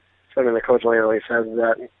 But something that Coach Lane always says is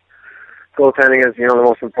that goaltending is, the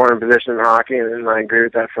most important position in hockey, and I agree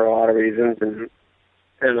with that for a lot of reasons. And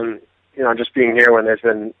just being here when there's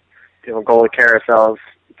been, goalie carousels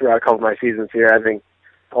throughout a couple of my seasons here, I think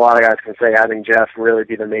a lot of guys can say having Jeff really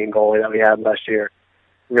be the main goalie that we had last year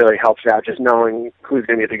really helps out, just knowing who's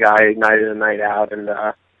going to be the guy night in and night out.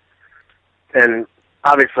 And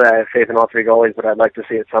obviously I have faith in all three goalies, but I'd like to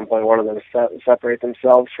see at some point one of them separate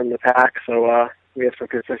themselves from the pack, so we have some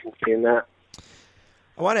consistency in that.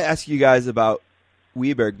 I want to ask you guys about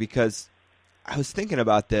Weberg, because I was thinking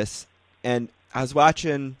about this, and I was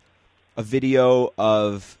watching a video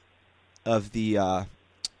of the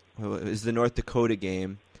it was the North Dakota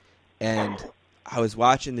game, and I was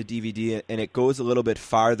watching the DVD, and it goes a little bit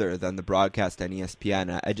farther than the broadcast on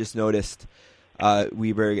ESPN. I just noticed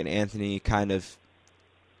Weberg and Anthony kind of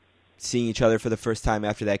seeing each other for the first time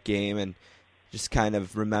after that game, and just kind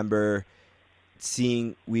of remember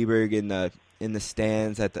seeing Weberg in the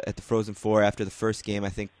stands at the Frozen Four after the first game. I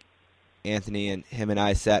think Anthony and him and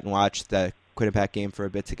I sat and watched the Quinnipiac game for a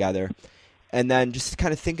bit together. And then just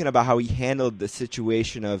kind of thinking about how he handled the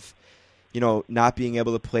situation of, not being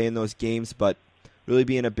able to play in those games, but really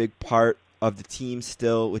being a big part of the team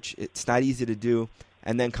still, which it's not easy to do.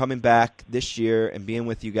 And then coming back this year and being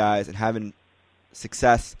with you guys and having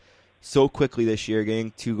success so quickly this year,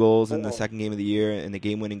 getting 2 goals in the second game of the year and the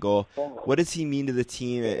game-winning goal. What does he mean to the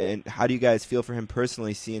team, and how do you guys feel for him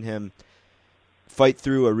personally, seeing him fight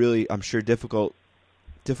through a really, I'm sure, difficult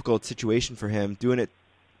situation for him, doing it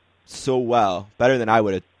so well, better than I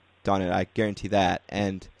would have done it, I guarantee that,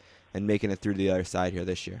 and making it through to the other side here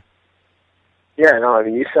this year? Yeah, no, I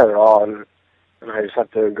mean, you said it all, and I just have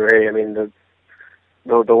to agree. I mean,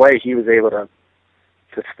 the way he was able to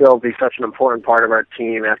still be such an important part of our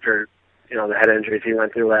team after, the head injuries he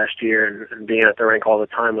went through last year, and being at the rink all the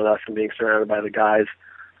time with us and being surrounded by the guys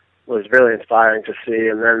was really inspiring to see.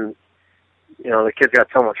 And then, the kid's got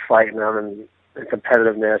so much fight in him and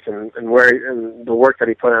competitiveness and the work that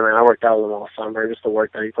he put in. I mean, I worked out with him all summer, just the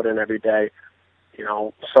work that he put in every day.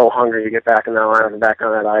 So hungry to get back in that lineup and back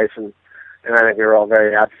on that ice, and I think we were all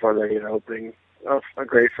very happy for him that he had a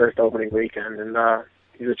great first opening weekend, and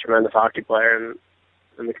he's a tremendous hockey player,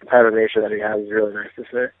 and the competitive nature that he has is really nice to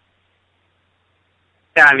see.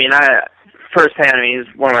 Yeah, I mean,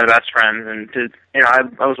 he's one of my best friends, and I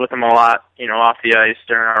was with him a lot, off the ice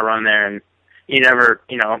during our run there, and he never,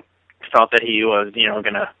 felt that he was,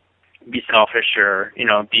 gonna be selfish or,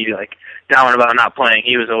 be like down about not playing.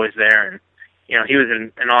 He was always there, and he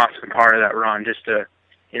was an awesome part of that run. Just to,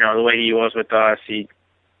 the way he was with us, he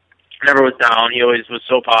never was down. He always was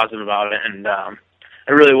so positive about it, and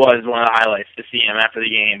it really was one of the highlights to see him after the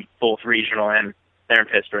game, both regional and there in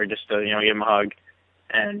Pittsburgh, just to give him a hug.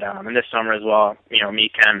 And this summer as well, me,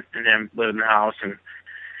 Ken, and him lived in the house, and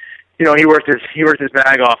he worked his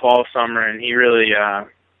bag off all summer, and he really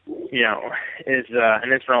is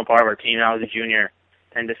an instrumental part of our team now as a junior.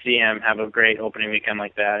 And to see him have a great opening weekend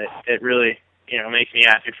like that, it really makes me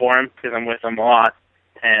happy for him because I'm with him a lot,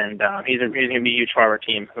 and he's going to be a huge part of our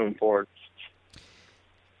team moving forward.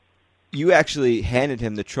 You actually handed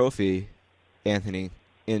him the trophy, Anthony,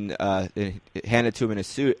 handed to him in his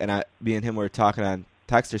suit, and me and him were talking on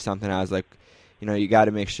text or something. I was like, you got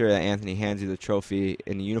to make sure that Anthony hands you the trophy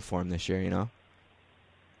in the uniform this year. Yeah,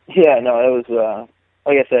 no, it was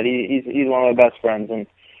like I said, he's one of my best friends, and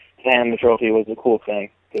to hand him the trophy was a cool thing.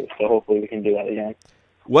 So hopefully we can do that again.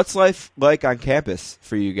 What's life like on campus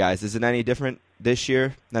for you guys? Is it any different this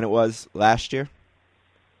year than it was last year?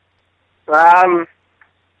 Yeah,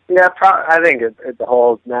 I think the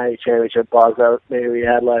whole Natty Championship buzz that maybe we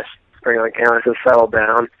had last spring on campus has settled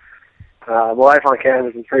down. The life on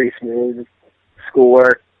campus is pretty smooth.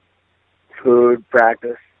 Schoolwork, food,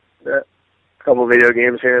 practice, a couple video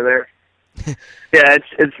games here and there. Yeah,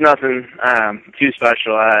 it's nothing too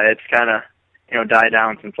special. It's kind of died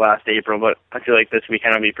down since last April, but I feel like this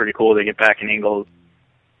weekend will be pretty cool to get back in Ingles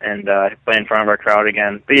and play in front of our crowd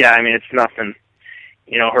again. But yeah, I mean, it's nothing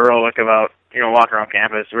heroic about walking around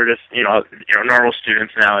campus. We're just normal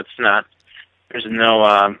students now. It's not. There's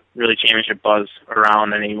no really championship buzz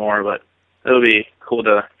around anymore, but it'll be cool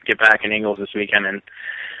to get back in Ingles this weekend and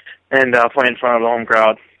play in front of the home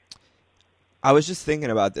crowd. I was just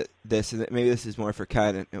thinking about this, and maybe this is more for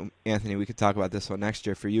Ken and Anthony. We could talk about this one next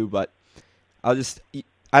year for you, but I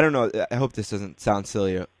don't know. I hope this doesn't sound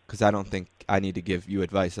silly because I don't think I need to give you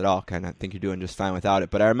advice at all, Ken. I think you're doing just fine without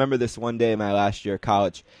it. But I remember this one day in my last year of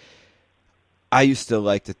college. I used to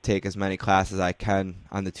like to take as many classes as I can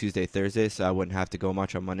on the Tuesday, Thursday, so I wouldn't have to go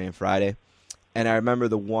much on Monday and Friday. And I remember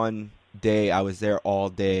the one day I was there all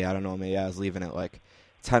day. I don't know, maybe I was leaving at like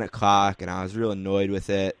 10 o'clock, and I was real annoyed with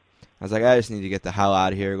it. I was like, I just need to get the hell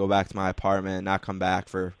out of here, go back to my apartment, not come back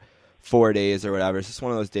for 4 days or whatever. It's just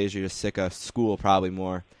one of those days you're just sick of school probably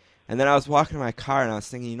more. And then I was walking in my car, and I was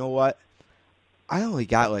thinking, you know what? I only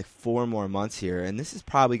got like 4 more months here, and this is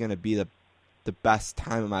probably going to be the best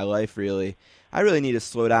time of my life, really. I really need to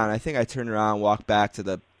slow down. I think I turned around, walked back to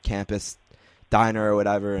the campus diner or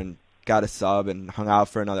whatever, and got a sub and hung out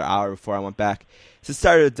for another hour before I went back. So it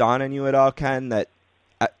started to dawn on you at all, Ken, that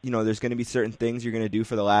there's going to be certain things you're going to do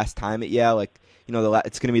for the last time at Yale. Like,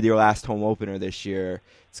 it's going to be your last home opener this year.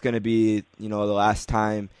 It's going to be, the last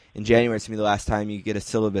time in January. It's going to be the last time you get a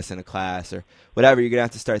syllabus in a class or whatever. You're going to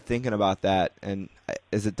have to start thinking about that. And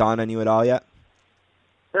is it dawned on you at all yet?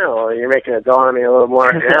 No, well, you're making it dawn on me a little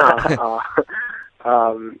more now.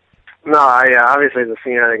 No, obviously as a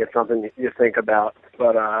senior, I think it's something you think about.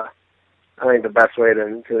 But I think the best way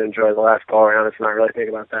to enjoy the last go around is not really think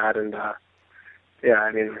about that. And yeah,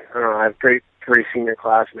 I mean, I don't know. I have three senior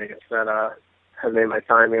classmates that have made my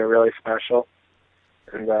time here really special,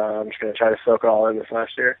 and I'm just going to try to soak it all in this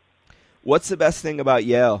last year. What's the best thing about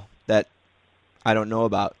Yale that I don't know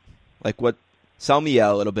about? Like, sell me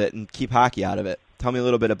Yale a little bit and keep hockey out of it. Tell me a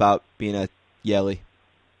little bit about being a Yaley.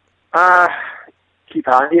 Keep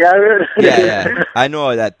hockey out of it? Yeah. I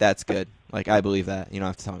know that's good. Like, I believe that. You don't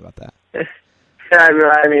have to tell me about that. Yeah, I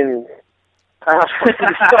mean, I don't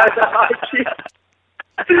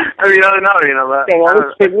know, but...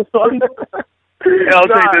 I'll take this one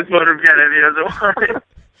from Bennett if he doesn't want it.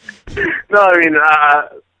 No, I mean, I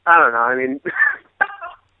don't know. I mean...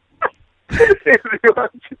 I'll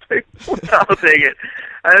take it.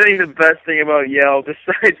 I think the best thing about Yale,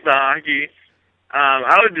 besides the hockey,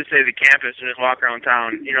 I would just say the campus and just walk around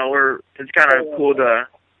town. It's kind of cool to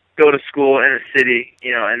go to school in a city,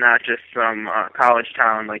 and not just some college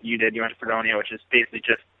town like you did. You went to Fredonia, which is basically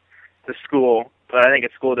just the school. But I think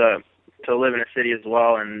it's cool to live in a city as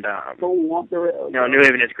well. And New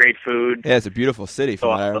Haven has great food. Yeah, it's a beautiful city from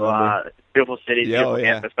what I remember. Beautiful city, beautiful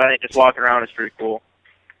campus. But I think just walking around is pretty cool.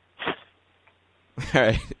 All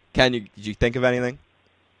right. Ken, did you think of anything?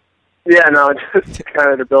 Yeah, no, just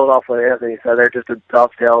kind of to build off what Anthony said there, just to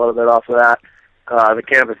dovetail a little bit off of that. The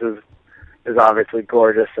campus is obviously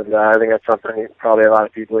gorgeous, and I think that's something probably a lot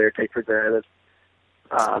of people here take for granted.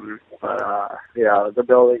 But yeah, the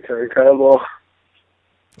buildings are incredible.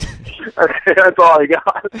 That's all I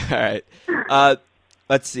got. All right.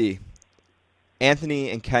 Let's see. Anthony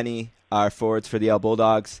and Kenny are forwards for the Yale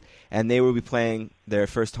Bulldogs, and they will be playing their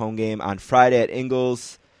first home game on Friday at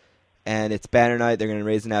Ingles. and it's banner night. They're going to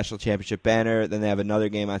raise the national championship banner. Then they have another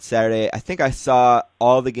game on Saturday. I think I saw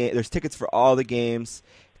all the games. There's tickets for all the games,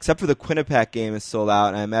 except for the Quinnipiac game is sold out,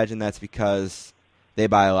 and I imagine that's because they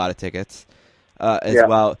buy a lot of tickets as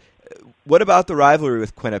well. What about the rivalry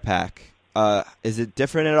with Quinnipiac? Is it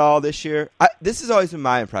different at all this year? This has always been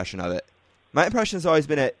my impression of it. My impression has always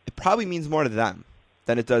been it probably means more to them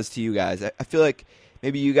than it does to you guys. I feel like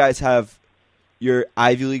maybe you guys have your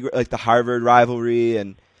Ivy League, like the Harvard rivalry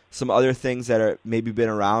and some other things that are maybe been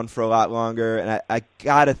around for a lot longer. And I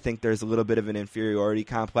got to think there's a little bit of an inferiority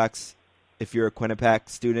complex if you're a Quinnipiac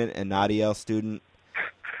student and not a Yale student.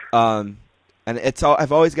 And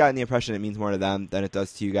I've always gotten the impression it means more to them than it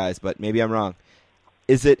does to you guys, but maybe I'm wrong.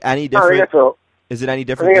 Is it any different? Is it any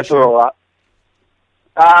different? I think it's a lot.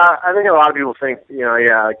 I think a lot of people think,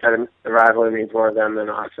 like the rivalry means more to them than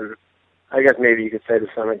us, and I guess maybe you could say to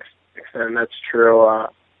some extent that's true.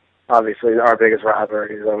 Obviously, our biggest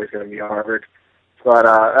rivalry is always going to be Harvard, but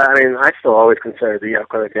I still always consider the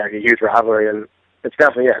Quinnipiac a huge rivalry, and it's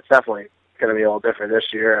definitely going to be a little different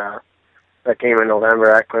this year. That game in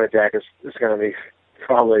November at Quinnipiac is going to be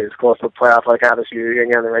probably as close to a playoff like atmosphere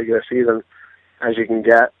again in the regular season as you can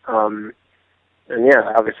get.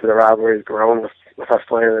 Obviously the rivalry has grown with us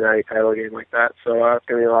playing in the Natty title game like that. So it's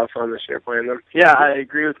going to be a lot of fun this year playing them. Yeah, I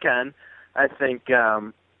agree with Ken. I think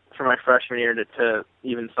from my freshman year to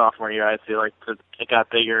even sophomore year, I feel like it got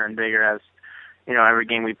bigger and bigger as, every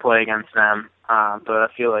game we play against them. But I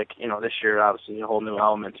feel like, this year obviously a whole new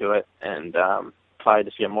element to it, and probably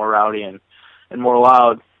just get more rowdy and more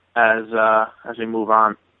loud as we move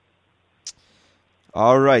on.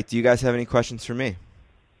 All right. Do you guys have any questions for me?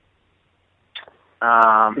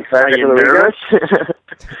 Excited for the weekend?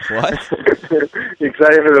 What? You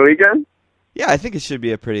excited for the weekend? Yeah, I think it should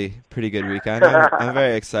be a pretty good weekend. I'm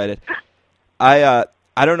very excited. I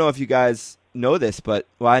don't know if you guys know this, but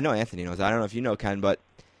I know Anthony knows. I don't know if you know, Ken, but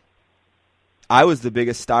I was the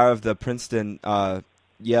biggest star of the Princeton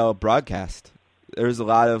Yale broadcast. There was a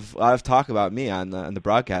lot of talk about me on the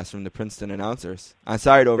broadcast from the Princeton announcers. I'm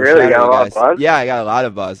sorry to overshadow you guys. Yeah, I got a lot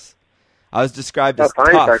of buzz. I was described as tough.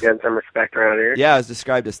 Start getting some respect around here. Yeah, I was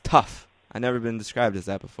described as tough. I've never been described as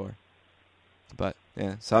that before. But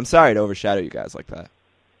yeah, so I'm sorry to overshadow you guys like that.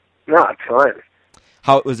 No, it's fine.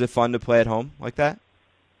 How was it fun to play at home like that?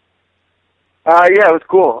 Yeah, it was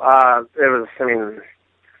cool. It was,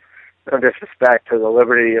 no disrespect to the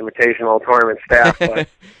Liberty Invitational tournament staff, but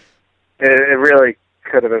it really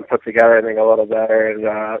could have been put together, I think, a little better. And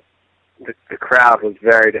the crowd was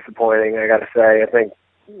very disappointing, I got to say. I think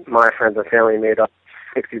my friends and family made up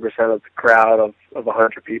 60% of the crowd of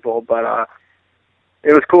 100 people, but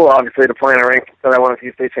it was cool, obviously, to play in a rink that I won a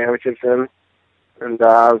few state championships in, and it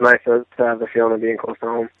was nice to have the feeling of being close to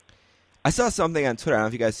home. I saw something on Twitter, I don't know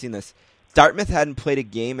if you guys seen this. Dartmouth hadn't played a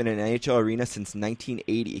game in an NHL arena since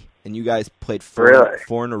 1980, and you guys played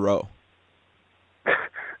four in a row.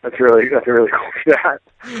 That's really cool stat.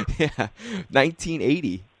 Yeah,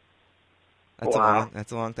 1980. Wow.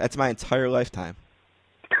 That's my entire lifetime.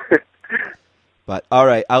 But all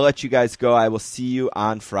right, I'll let you guys go. I will see you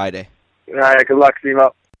on Friday. All right, good luck. Team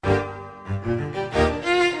up.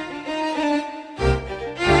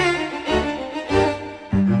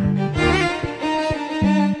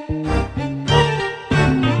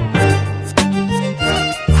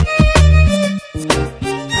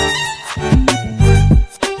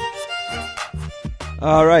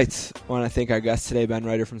 All right. I want to thank our guest today, Ben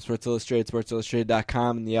Ryder from Sports Illustrated,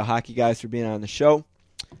 SportsIllustrated.com, and the Yale Hockey Guys for being on the show.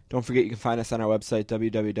 Don't forget you can find us on our website,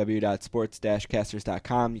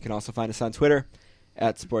 www.sports-casters.com. You can also find us on Twitter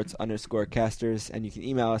at @sports_casters, and you can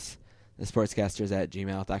email us at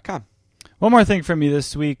sportscasters@gmail.com. One more thing from me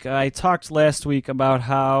this week. I talked last week about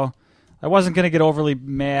how I wasn't going to get overly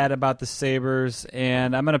mad about the Sabres,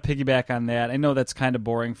 and I'm going to piggyback on that. I know that's kind of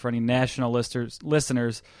boring for any national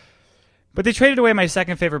listeners, but they traded away my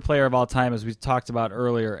second favorite player of all time, as we talked about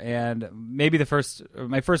earlier, and maybe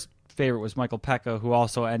my first favorite was Michael Pekka, who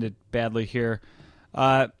also ended badly here,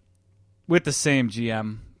 with the same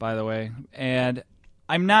GM, by the way. And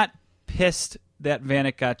I'm not pissed that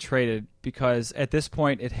Vanek got traded, because at this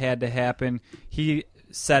point it had to happen. He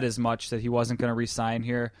said as much that he wasn't going to re-sign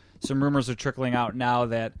here. Some rumors are trickling out now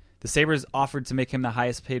that the Sabres offered to make him the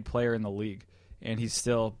highest paid player in the league, and he's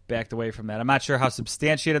still backed away from that. I'm not sure how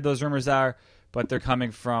substantiated those rumors are, but they're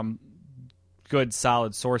coming from good,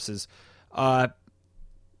 solid sources.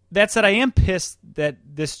 That said, I am pissed that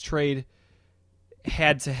this trade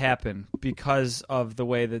had to happen because of the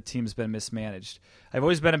way the team's been mismanaged. I've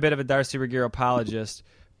always been a bit of a Darcy Regier apologist,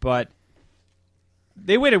 but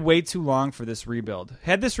they waited way too long for this rebuild.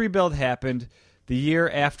 Had this rebuild happened the year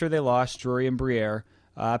after they lost Drury and Briere,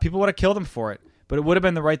 people would have killed him for it, but it would have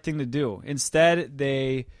been the right thing to do. Instead,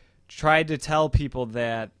 they tried to tell people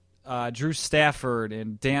that Drew Stafford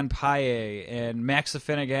and Dan Paye and Max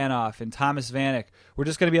Afinogenov and Thomas Vanek were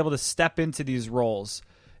just going to be able to step into these roles,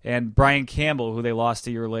 and Brian Campbell, who they lost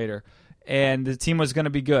a year later, and the team was going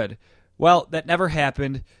to be good. Well, that never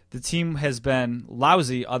happened. The team has been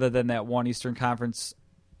lousy other than that one Eastern Conference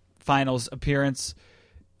Finals appearance.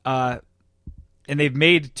 And they've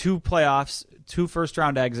made 2 playoffs, 2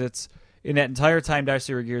 first-round exits in that entire time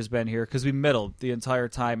Darcy Regier's been here, because we middled the entire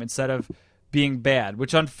time instead of being bad,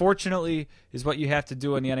 which unfortunately is what you have to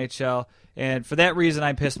do in the NHL. And for that reason,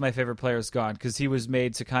 I'm pissed my favorite player is gone, because he was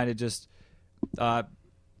made to kind of just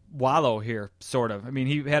wallow here, sort of. I mean,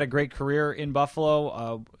 he had a great career in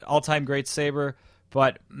Buffalo, all-time great Sabre,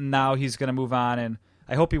 but now he's going to move on, and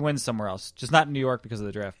I hope he wins somewhere else, just not in New York because of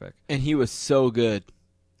the draft pick. And he was so good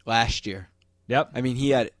last year. Yep. I mean,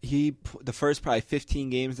 the first probably 15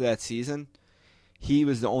 games of that season, he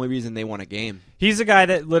was the only reason they won a game. He's a guy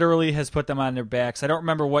that literally has put them on their backs. I don't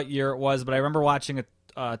remember what year it was, but I remember watching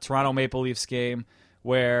a Toronto Maple Leafs game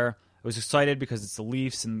where I was excited because it's the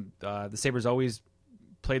Leafs, and the Sabres always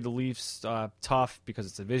played the Leafs tough because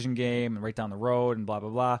it's a division game and right down the road and blah, blah,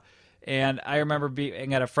 blah. And I remember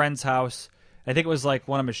being at a friend's house. I think it was like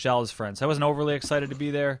one of Michelle's friends. I wasn't overly excited to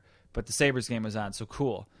be there, but the Sabres game was on, so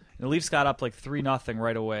cool. And the Leafs got up like 3-0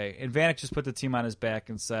 right away. And Vanek just put the team on his back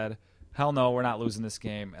and said, hell no, we're not losing this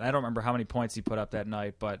game. And I don't remember how many points he put up that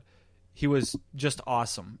night, but he was just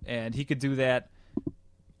awesome. And he could do that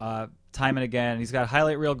time and again. He's got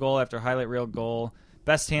highlight reel goal after highlight reel goal.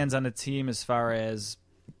 Best hands on the team as far as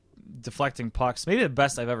deflecting pucks. Maybe the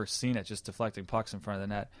best I've ever seen at just deflecting pucks in front of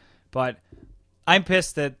the net. But I'm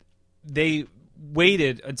pissed that they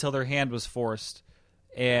waited until their hand was forced,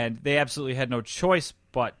 and they absolutely had no choice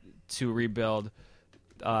but to rebuild,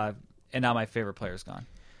 and now my favorite player's gone.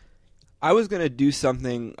 I was going to do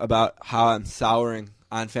something about how I'm souring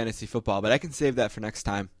on fantasy football, but I can save that for next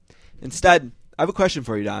time. Instead, I have a question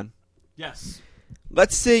for you, Don. Yes.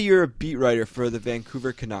 Let's say you're a beat writer for the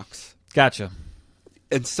Vancouver Canucks. Gotcha.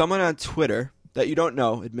 And someone on Twitter that you don't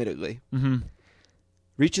know, admittedly,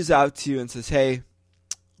 reaches out to you and says, hey,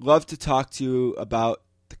 love to talk to you about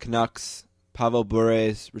the Canucks, Pavel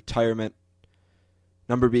Bure's retirement,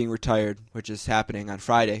 number being retired, which is happening on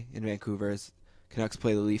Friday in Vancouver as Canucks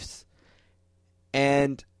play the Leafs.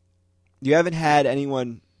 And you haven't had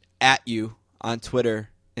anyone at you on Twitter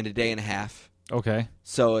in a day and a half. Okay.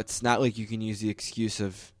 So it's not like you can use the excuse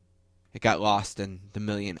of it got lost in the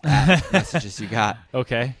million at messages you got.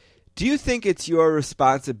 Okay. Do you think it's your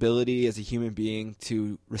responsibility as a human being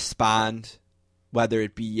to respond, whether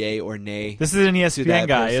it be yay or nay? This is an ESPN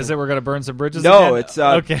guy, is it? We're going to burn some bridges No, again? it's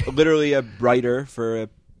okay. Literally a writer for a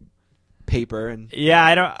paper in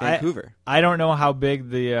Vancouver. I don't know how big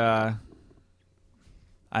the...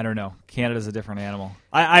 I don't know. Canada's a different animal.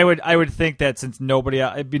 I would think that since nobody...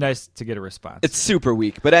 it'd be nice to get a response. It's super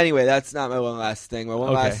weak. But anyway, that's not my one last thing. My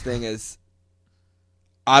one last thing is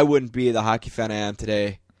I wouldn't be the hockey fan I am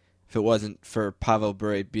today if it wasn't for Pavel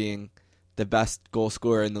Bure being the best goal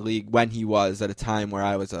scorer in the league when he was at a time where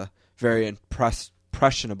I was a very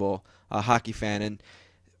impressionable hockey fan. And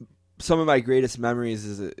some of my greatest memories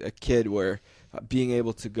as a kid were being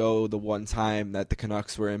able to go the one time that the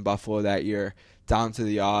Canucks were in Buffalo that year down to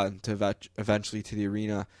the yaw and to eventually to the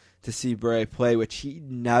arena to see Bure play, which he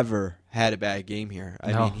never had a bad game here.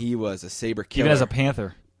 I mean, he was a Sabre killer. Even as a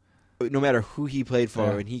Panther. No matter who he played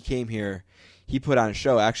for, when he came here, he put on a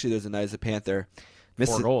show. Actually, there's a night as a Panther.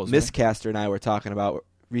 4 goals, Miscaster and I were talking about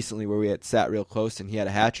recently where we had sat real close and he had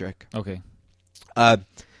a hat trick. Okay.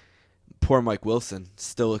 Poor Mike Wilson,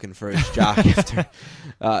 still looking for his jock after.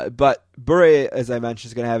 But Bure, as I mentioned,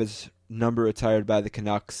 is going to have his number retired by the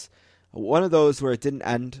Canucks. One of those where it didn't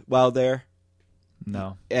end well there.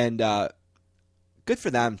 No. And good for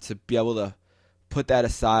them to be able to put that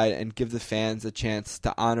aside and give the fans a chance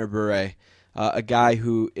to honor Bure, a guy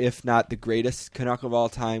who, if not the greatest Canuck of all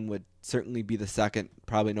time, would certainly be the second,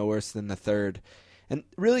 probably no worse than the third. And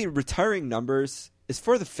really, retiring numbers is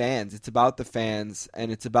for the fans. It's about the fans,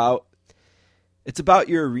 and it's about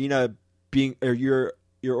your arena being, or your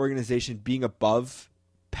organization being above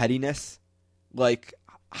pettiness, like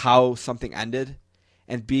how something ended,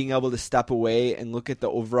 and being able to step away and look at the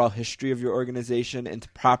overall history of your organization and to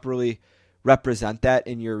properly represent that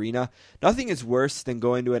in your arena. Nothing is worse than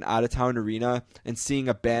going to an out-of-town arena and seeing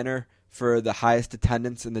a banner for the highest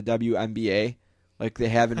attendance in the WNBA like they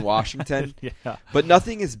have in Washington. Yeah. But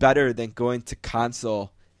nothing is better than going to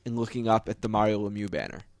console and looking up at the Mario Lemieux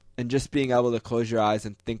banner and just being able to close your eyes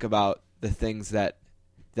and think about the things that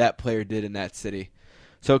that player did in that city.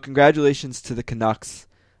 So congratulations to the Canucks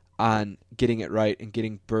on getting it right and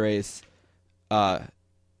getting Bure's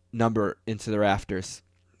number into the rafters.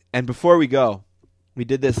 And before we go, we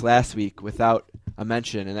did this last week without a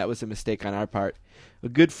mention, and that was a mistake on our part. A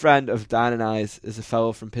good friend of Don and I's is a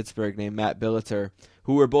fellow from Pittsburgh named Matt Billeter,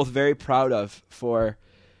 who we're both very proud of for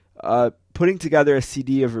putting together a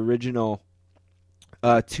CD of original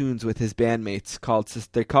tunes with his bandmates.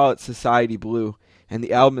 They call it Society Blue, and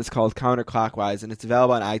the album is called Counterclockwise, and it's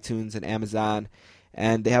available on iTunes and Amazon,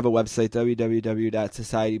 and they have a website,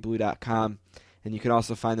 www.societyblue.com, and you can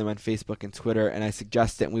also find them on Facebook and Twitter, and I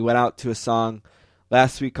suggest it. And we went out to a song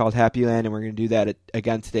last week called Happy Land, and we're going to do that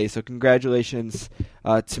again today. So congratulations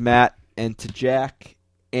to Matt and to Jack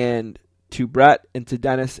and to Brett and to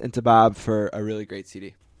Dennis and to Bob for a really great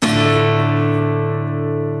CD.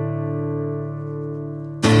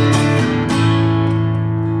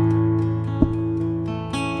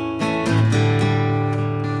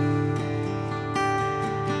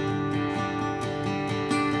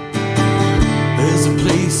 There's a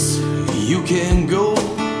place you can go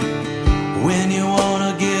when you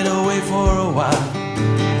wanna get away for a while.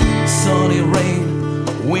 Sunny, rain,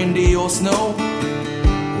 windy or snow.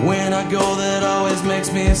 When I go, that always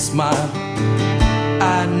makes me smile.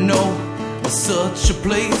 I know such a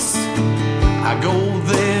place. I go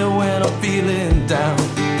there when I'm feeling down.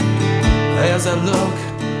 As I look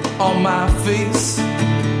on my face,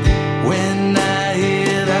 when I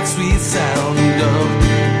hear that sweet sound of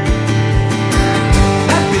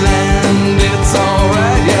Happy Land, it's alright.